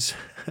impressions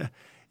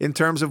in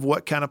terms of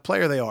what kind of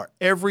player they are.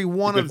 Every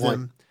one of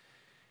them.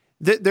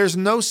 There's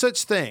no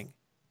such thing.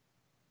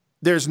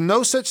 There's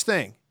no such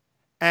thing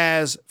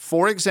as,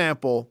 for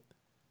example,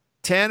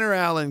 Tanner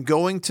Allen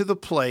going to the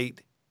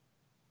plate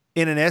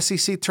in an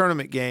SEC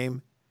tournament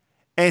game,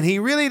 and he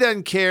really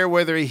doesn't care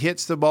whether he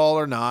hits the ball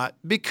or not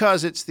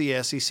because it's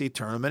the SEC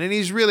tournament, and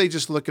he's really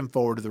just looking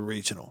forward to the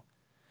regional.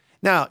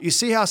 Now, you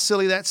see how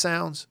silly that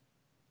sounds?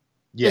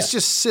 Yeah. It's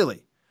just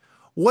silly.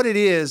 What it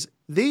is,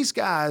 these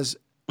guys,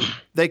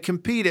 they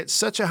compete at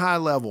such a high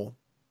level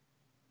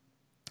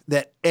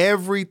that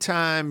every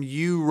time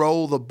you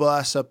roll the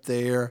bus up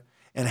there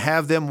and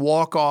have them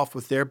walk off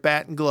with their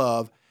bat and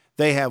glove,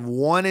 they have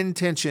one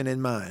intention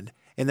in mind,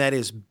 and that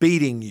is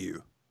beating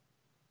you.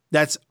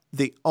 That's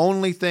the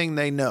only thing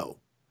they know.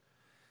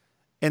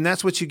 And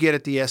that's what you get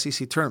at the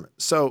SEC tournament.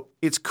 So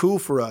it's cool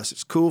for us.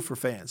 It's cool for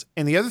fans.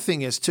 And the other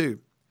thing is, too,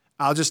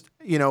 I'll just,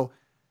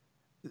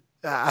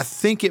 I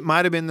think it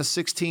might have been the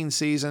 16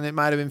 season. It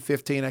might have been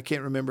 15. I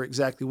can't remember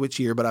exactly which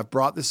year, but I've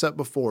brought this up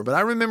before. But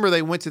I remember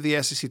they went to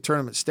the SEC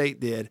tournament,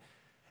 State did,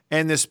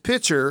 and this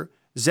pitcher,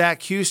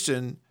 Zach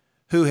Houston,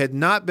 who had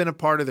not been a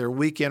part of their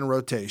weekend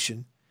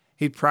rotation,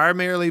 he'd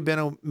primarily been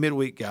a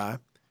midweek guy.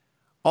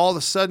 All of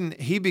a sudden,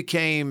 he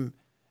became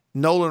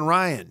Nolan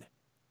Ryan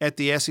at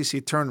the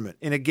SEC tournament.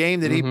 In a game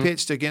that he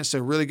pitched against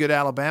a really good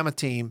Alabama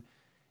team,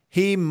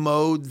 he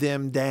mowed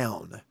them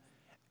down.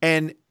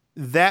 And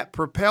that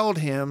propelled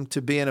him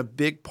to being a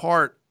big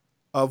part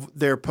of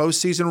their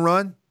postseason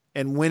run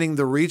and winning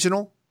the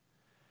regional.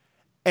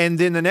 And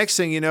then the next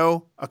thing you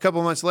know, a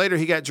couple months later,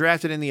 he got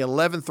drafted in the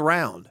 11th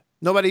round.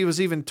 Nobody was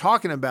even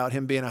talking about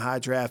him being a high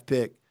draft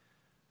pick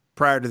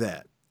prior to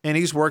that. And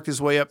he's worked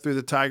his way up through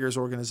the Tigers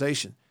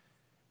organization.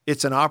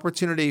 It's an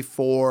opportunity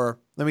for,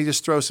 let me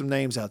just throw some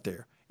names out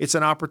there. It's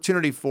an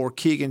opportunity for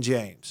Keegan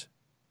James.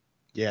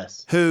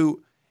 Yes.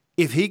 Who,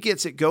 if he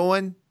gets it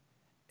going,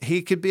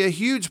 he could be a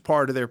huge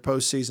part of their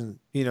postseason,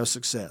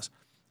 success.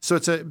 So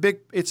it's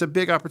a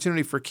big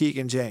opportunity for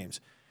Keegan James.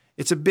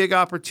 It's a big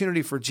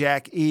opportunity for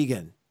Jack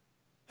Egan,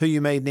 who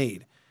you may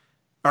need,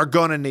 are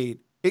going to need.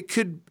 It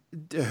could,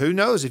 who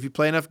knows, if you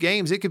play enough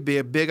games, it could be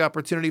a big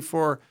opportunity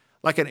for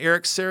like an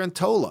Eric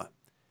Sarantola.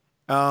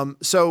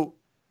 So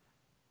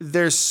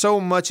there's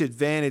so much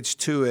advantage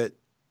to it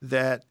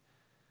that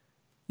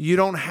you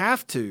don't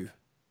have to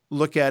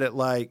look at it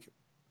like,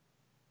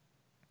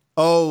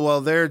 oh,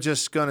 well, they're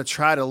just going to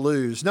try to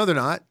lose. No, they're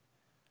not.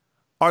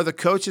 Are the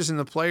coaches and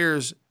the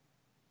players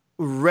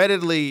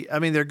readily,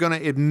 they're going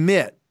to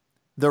admit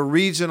the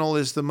regional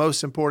is the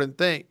most important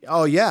thing.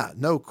 Oh, yeah,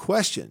 no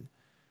question.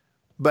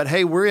 But,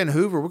 hey, we're in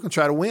Hoover. We're going to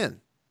try to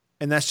win.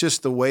 And that's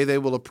just the way they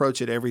will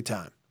approach it every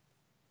time.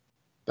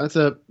 That's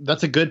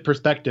a good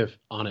perspective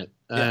on it.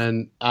 Yeah.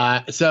 And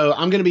so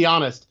I'm going to be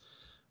honest.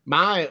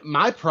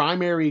 My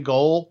primary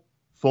goal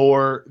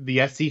for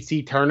the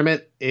SEC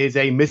tournament is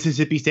a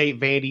Mississippi State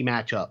Vandy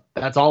matchup.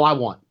 That's all I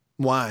want.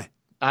 Why?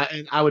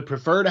 And I would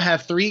prefer to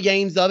have 3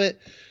 games of it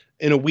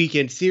in a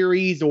weekend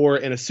series or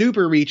in a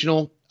super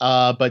regional,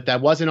 but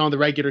that wasn't on the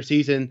regular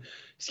season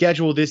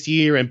schedule this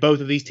year, and both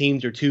of these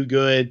teams are too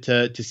good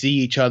to see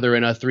each other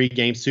in a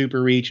 3-game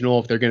super regional.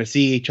 If they're going to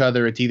see each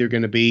other, it's either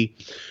going to be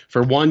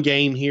for 1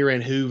 game here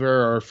in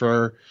Hoover or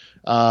for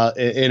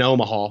in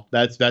Omaha.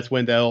 That's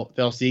when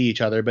they'll see each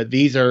other. But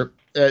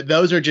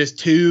those are just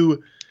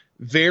 2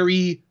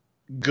 very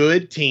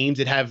good teams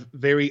that have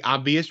very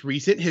obvious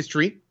recent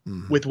history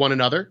with one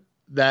another,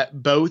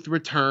 that both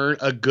return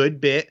a good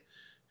bit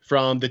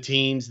from the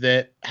teams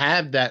that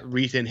have that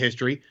recent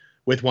history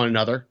with one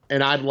another.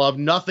 And I'd love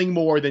nothing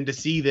more than to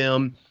see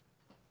them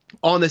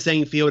on the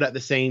same field at the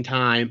same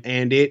time.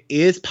 And it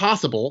is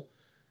possible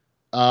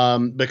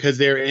because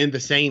they're in the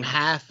same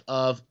half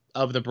of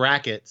the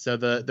bracket. So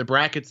the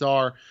brackets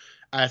are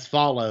as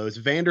follows: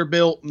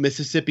 Vanderbilt,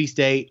 Mississippi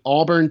State,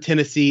 Auburn,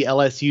 Tennessee,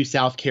 LSU,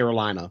 South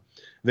Carolina.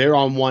 They're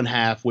on one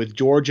half, with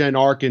Georgia and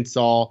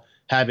Arkansas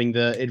having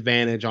the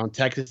advantage on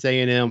Texas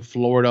A&M,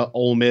 Florida,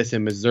 Ole Miss,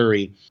 and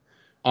Missouri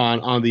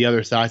on the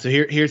other side. So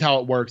here's how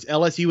it works.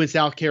 LSU and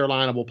South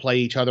Carolina will play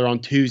each other on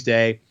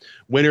Tuesday.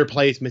 Winner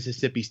plays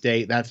Mississippi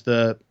State. That's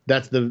the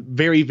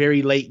very,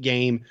 very late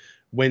game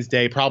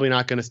Wednesday. Probably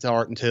not going to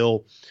start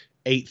until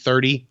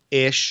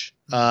 8:30-ish.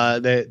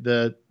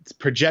 The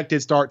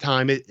projected start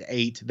time is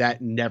 8.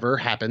 That never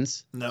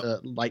happens. No.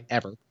 Like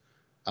ever.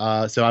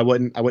 So I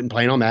wouldn't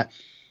plan on that.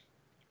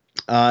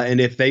 And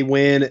if they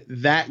win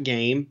that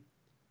game,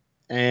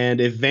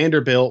 and if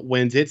Vanderbilt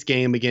wins its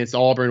game against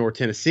Auburn or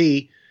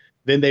Tennessee,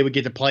 then they would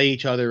get to play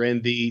each other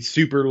in the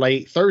super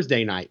late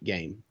Thursday night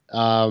game.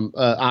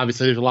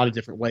 Obviously, there's a lot of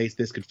different ways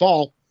this could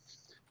fall,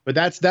 but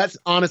that's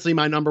honestly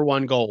my number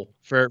one goal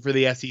for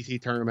the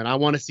SEC tournament. I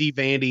want to see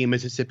Vandy and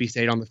Mississippi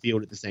State on the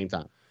field at the same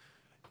time.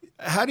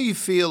 How do you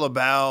feel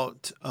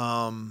about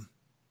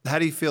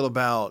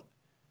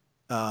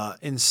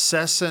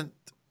incessant,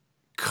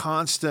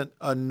 constant,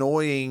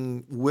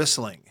 annoying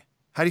whistling?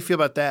 How do you feel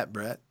about that,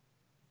 Brett?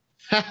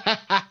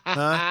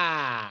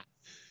 Huh?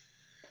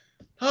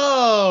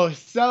 Oh,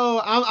 so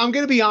I'm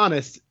going to be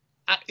honest.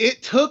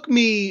 It took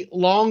me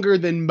longer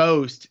than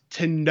most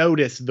to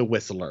notice the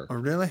whistler. Oh,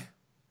 really?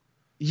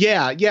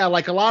 Yeah.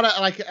 Like a lot of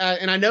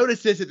and I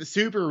noticed this at the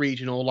super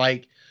regional.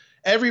 Like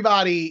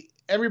everybody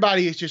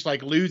is just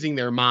like losing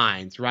their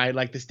minds, right?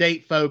 Like the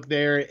state folk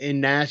there in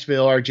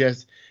Nashville are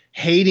just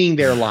hating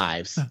their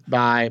lives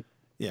by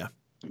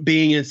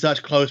being in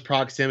such close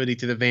proximity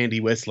to the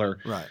Vandy whistler.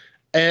 Right.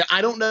 And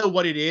I don't know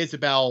what it is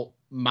about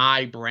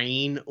my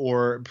brain,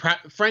 or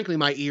frankly,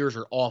 my ears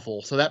are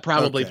awful. So that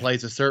probably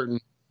plays a certain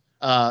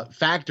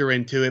factor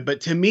into it. But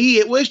to me,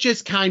 it was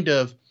just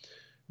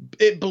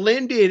it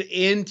blended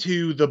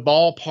into the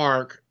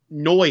ballpark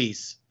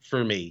noise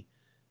for me.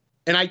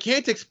 And I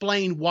can't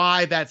explain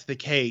why that's the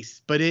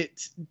case, but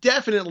it's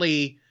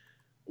definitely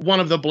one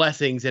of the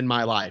blessings in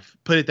my life,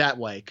 put it that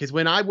way. Because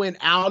when I went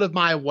out of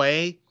my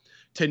way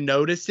to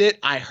notice it,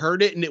 I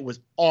heard it and it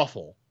was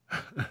awful.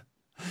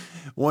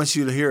 Wants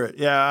you to hear it.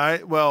 Yeah,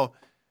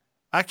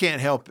 I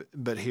can't help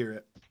but hear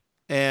it,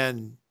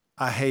 and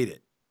I hate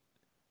it.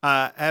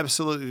 I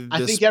absolutely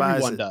despise I think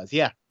everyone it does,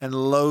 yeah. and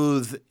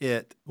loathe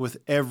it with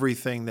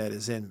everything that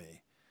is in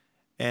me.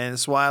 And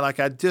it's why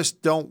I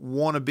just don't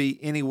want to be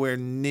anywhere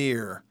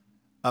near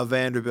a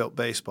Vanderbilt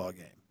baseball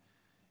game.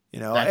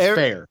 That's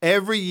fair.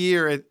 Every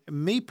year,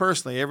 me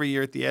personally, every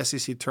year at the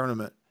SEC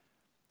tournament,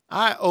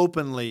 I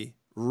openly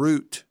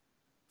root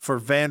for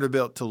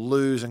Vanderbilt to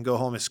lose and go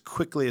home as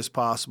quickly as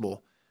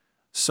possible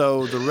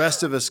so the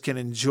rest of us can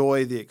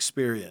enjoy the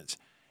experience.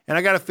 And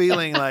I got a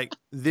feeling like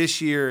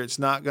this year it's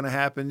not going to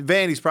happen.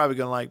 Vandy's probably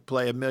going to like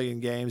play 1 million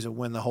games and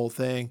win the whole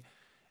thing.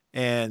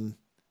 And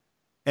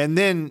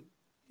then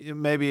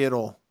maybe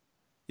you'll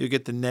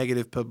get the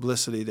negative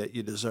publicity that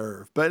you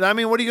deserve. But, I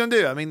mean, what are you going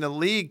to do? I mean, the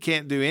league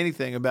can't do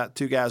anything about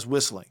two guys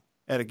whistling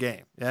at a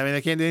game. I mean,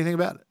 they can't do anything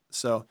about it.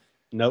 So,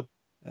 nope.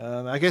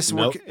 I guess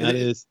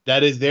that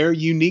is their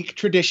unique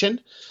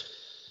tradition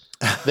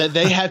that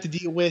they have to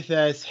deal with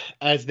as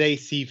they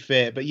see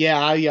fit. But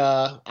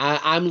yeah,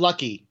 I'm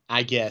lucky,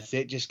 I guess.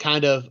 It just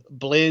kind of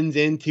blends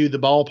into the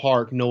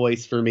ballpark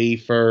noise for me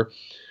for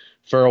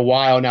a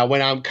while now.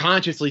 When I'm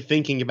consciously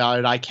thinking about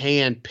it, I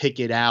can pick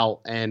it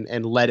out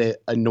and let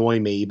it annoy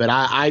me. But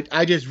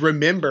I just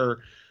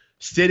remember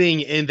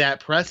sitting in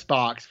that press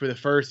box for the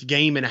first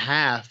game and a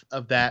half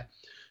of that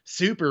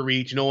Super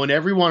Regional, and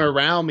everyone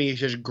around me is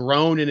just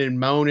groaning and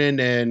moaning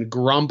and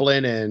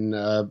grumbling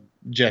and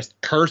just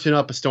cursing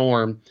up a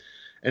storm.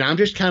 And I'm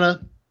just kind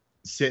of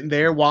sitting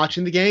there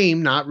watching the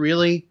game, not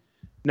really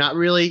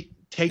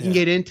taking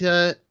it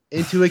into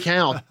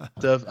account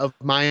of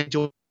my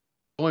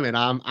enjoyment.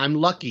 I'm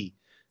lucky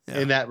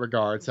in that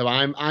regard. So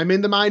I'm in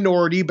the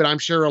minority, but I'm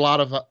sure a lot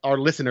of our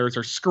listeners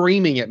are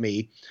screaming at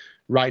me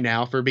right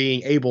now for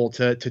being able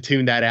to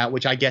tune that out,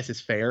 which I guess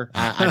is fair.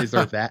 I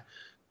deserve that.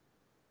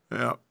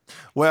 Yeah.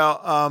 Well,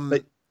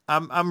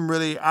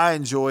 I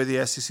enjoy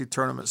the SEC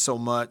tournament so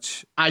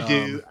much. I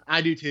do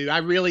too.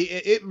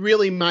 It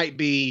really might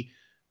be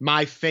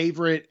my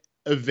favorite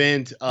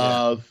event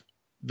of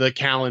the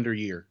calendar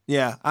year.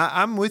 Yeah,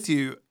 I'm with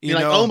you. You know,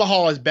 like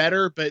Omaha is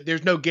better, but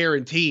there's no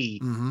guarantee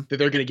that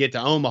they're going to get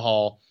to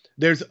Omaha.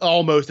 There's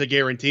almost a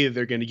guarantee that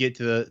they're going to get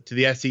to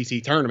the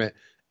SEC tournament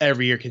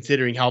every year,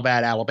 considering how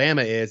bad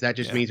Alabama is. That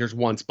just means there's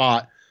one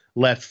spot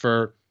left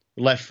for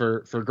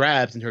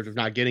grabs in terms of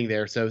not getting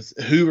there. So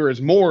Hoover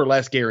is more or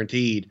less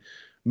guaranteed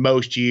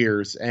most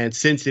years. And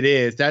since it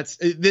is,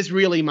 this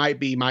really might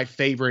be my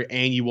favorite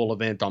annual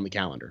event on the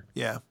calendar.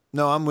 Yeah,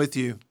 no, I'm with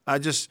you. I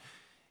just,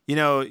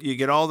 you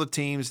get all the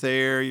teams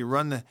there, you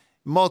run the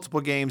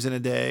multiple games in a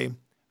day.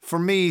 For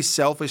me,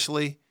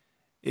 selfishly,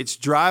 it's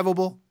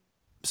drivable,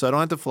 so I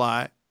don't have to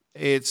fly.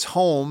 It's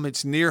home.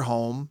 It's near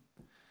home.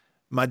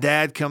 My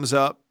dad comes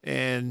up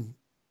and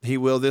he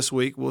will this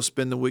week. We'll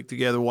spend the week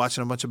together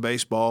watching a bunch of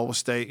baseball. We'll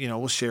stay,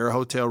 we'll share a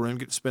hotel room,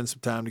 get to spend some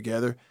time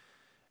together,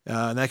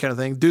 and that kind of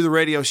thing. Do the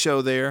radio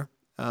show there.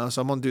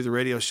 So I'm going to do the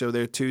radio show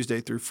there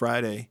Tuesday through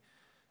Friday.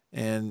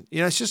 And,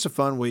 it's just a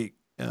fun week.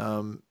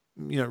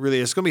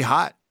 Really, it's going to be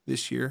hot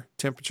this year.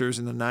 Temperatures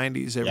in the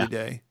 90s every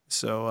day.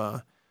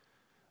 So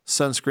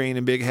sunscreen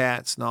and big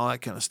hats and all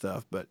that kind of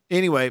stuff. But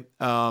anyway,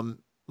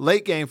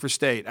 late game for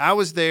State. I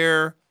was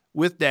there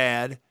with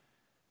Dad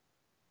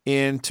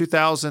in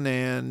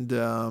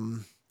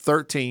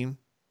 2013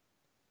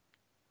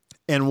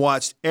 and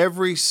watched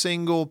every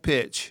single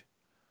pitch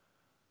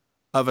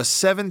of a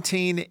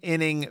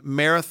 17-inning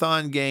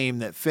marathon game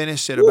that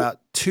finished at about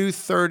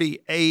 2:30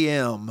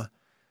 a.m.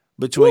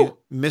 between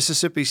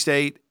Mississippi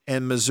State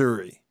and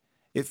Missouri.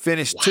 It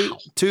finished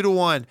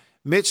 2-1.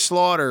 Mitch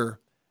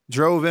Slaughter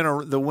drove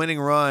in the winning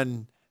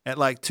run at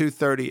like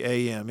 2:30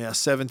 a.m. Yeah,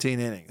 17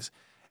 innings.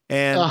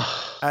 And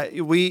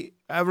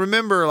I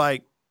remember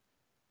like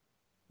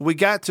we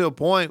got to a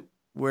point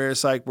where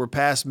it's like we're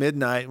past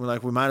midnight and we're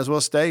like, we might as well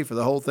stay for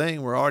the whole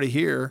thing. We're already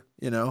here,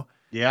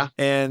 Yeah.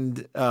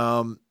 And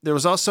there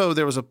was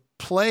a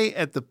play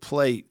at the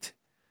plate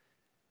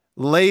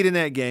late in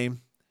that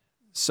game.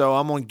 So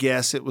I'm going to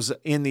guess it was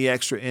in the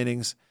extra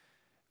innings.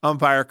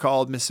 Umpire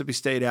called Mississippi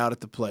State out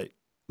at the plate.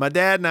 My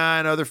dad and I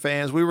and other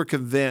fans, we were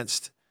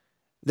convinced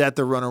that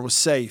the runner was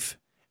safe.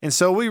 And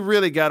so we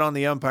really got on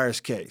the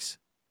umpire's case.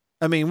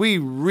 I mean, we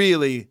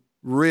really,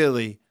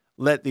 really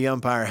let the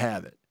umpire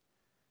have it.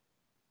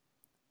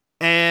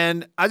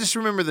 And I just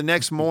remember the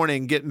next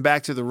morning getting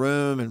back to the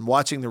room and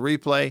watching the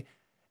replay,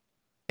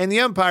 and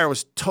the umpire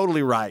was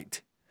totally right.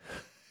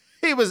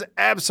 He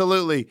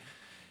absolutely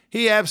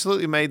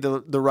made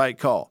the right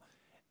call.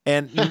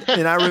 And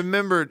I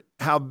remembered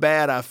how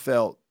bad I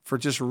felt for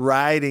just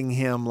riding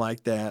him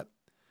like that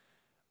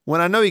when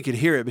I know he could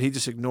hear it, but he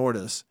just ignored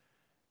us.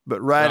 But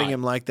riding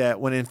him like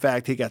that when, in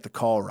fact, he got the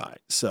call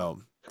right.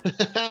 So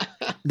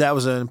that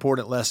was an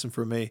important lesson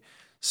for me.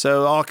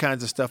 So all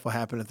kinds of stuff will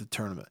happen at the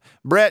tournament.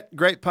 Brett,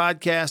 great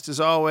podcast as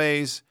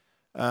always.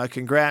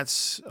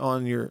 Congrats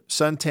on your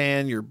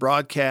suntan, your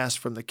broadcast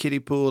from the kiddie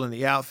pool in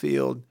the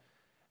outfield,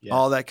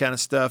 all that kind of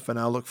stuff. And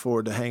I look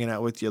forward to hanging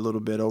out with you a little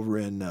bit over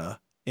in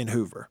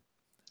Hoover.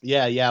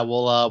 Yeah.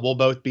 We'll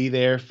both be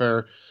there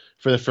for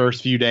the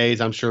first few days.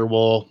 I'm sure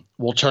we'll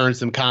churn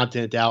some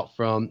content out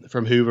from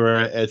Hoover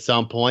at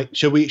some point.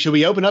 Should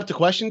we open up to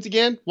questions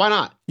again? Why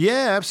not?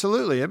 Yeah,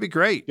 absolutely. That'd be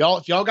great.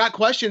 If y'all got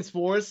questions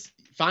for us,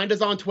 find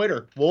us on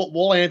Twitter.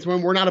 We'll answer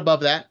them. We're not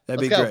above that. That'd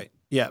be great.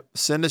 Yeah.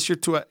 Send us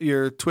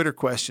your Twitter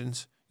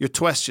questions, your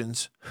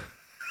questions.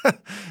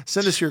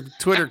 Send us your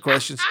Twitter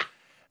questions,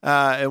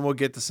 and we'll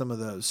get to some of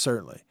those,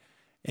 certainly.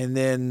 And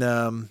then,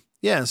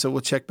 so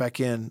we'll check back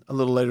in a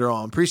little later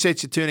on.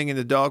 Appreciate you tuning in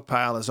to Dog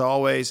Pile as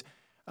always.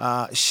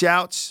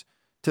 Shouts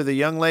to the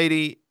young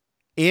lady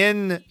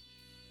in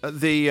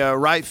the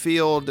right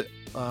field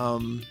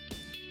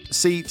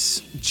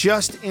seats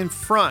just in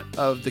front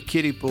of the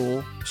kiddie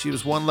pool. She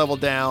was one level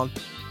down,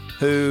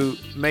 who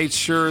made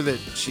sure that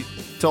she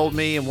told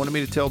me and wanted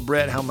me to tell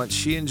Brett how much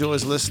she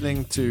enjoys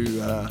listening to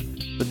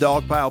the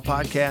Dog Pile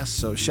podcast.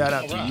 So shout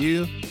out to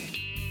you.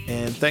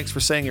 And thanks for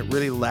saying it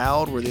really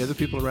loud where the other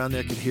people around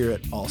there could hear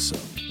it also.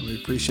 And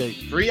we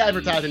appreciate free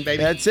advertising,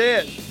 baby. That's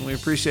it. And we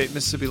appreciate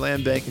Mississippi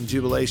Land Bank and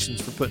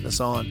Jubilations for putting us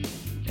on.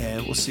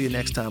 And we'll see you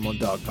next time on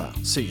Dog Pile.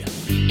 See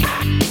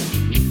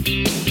ya.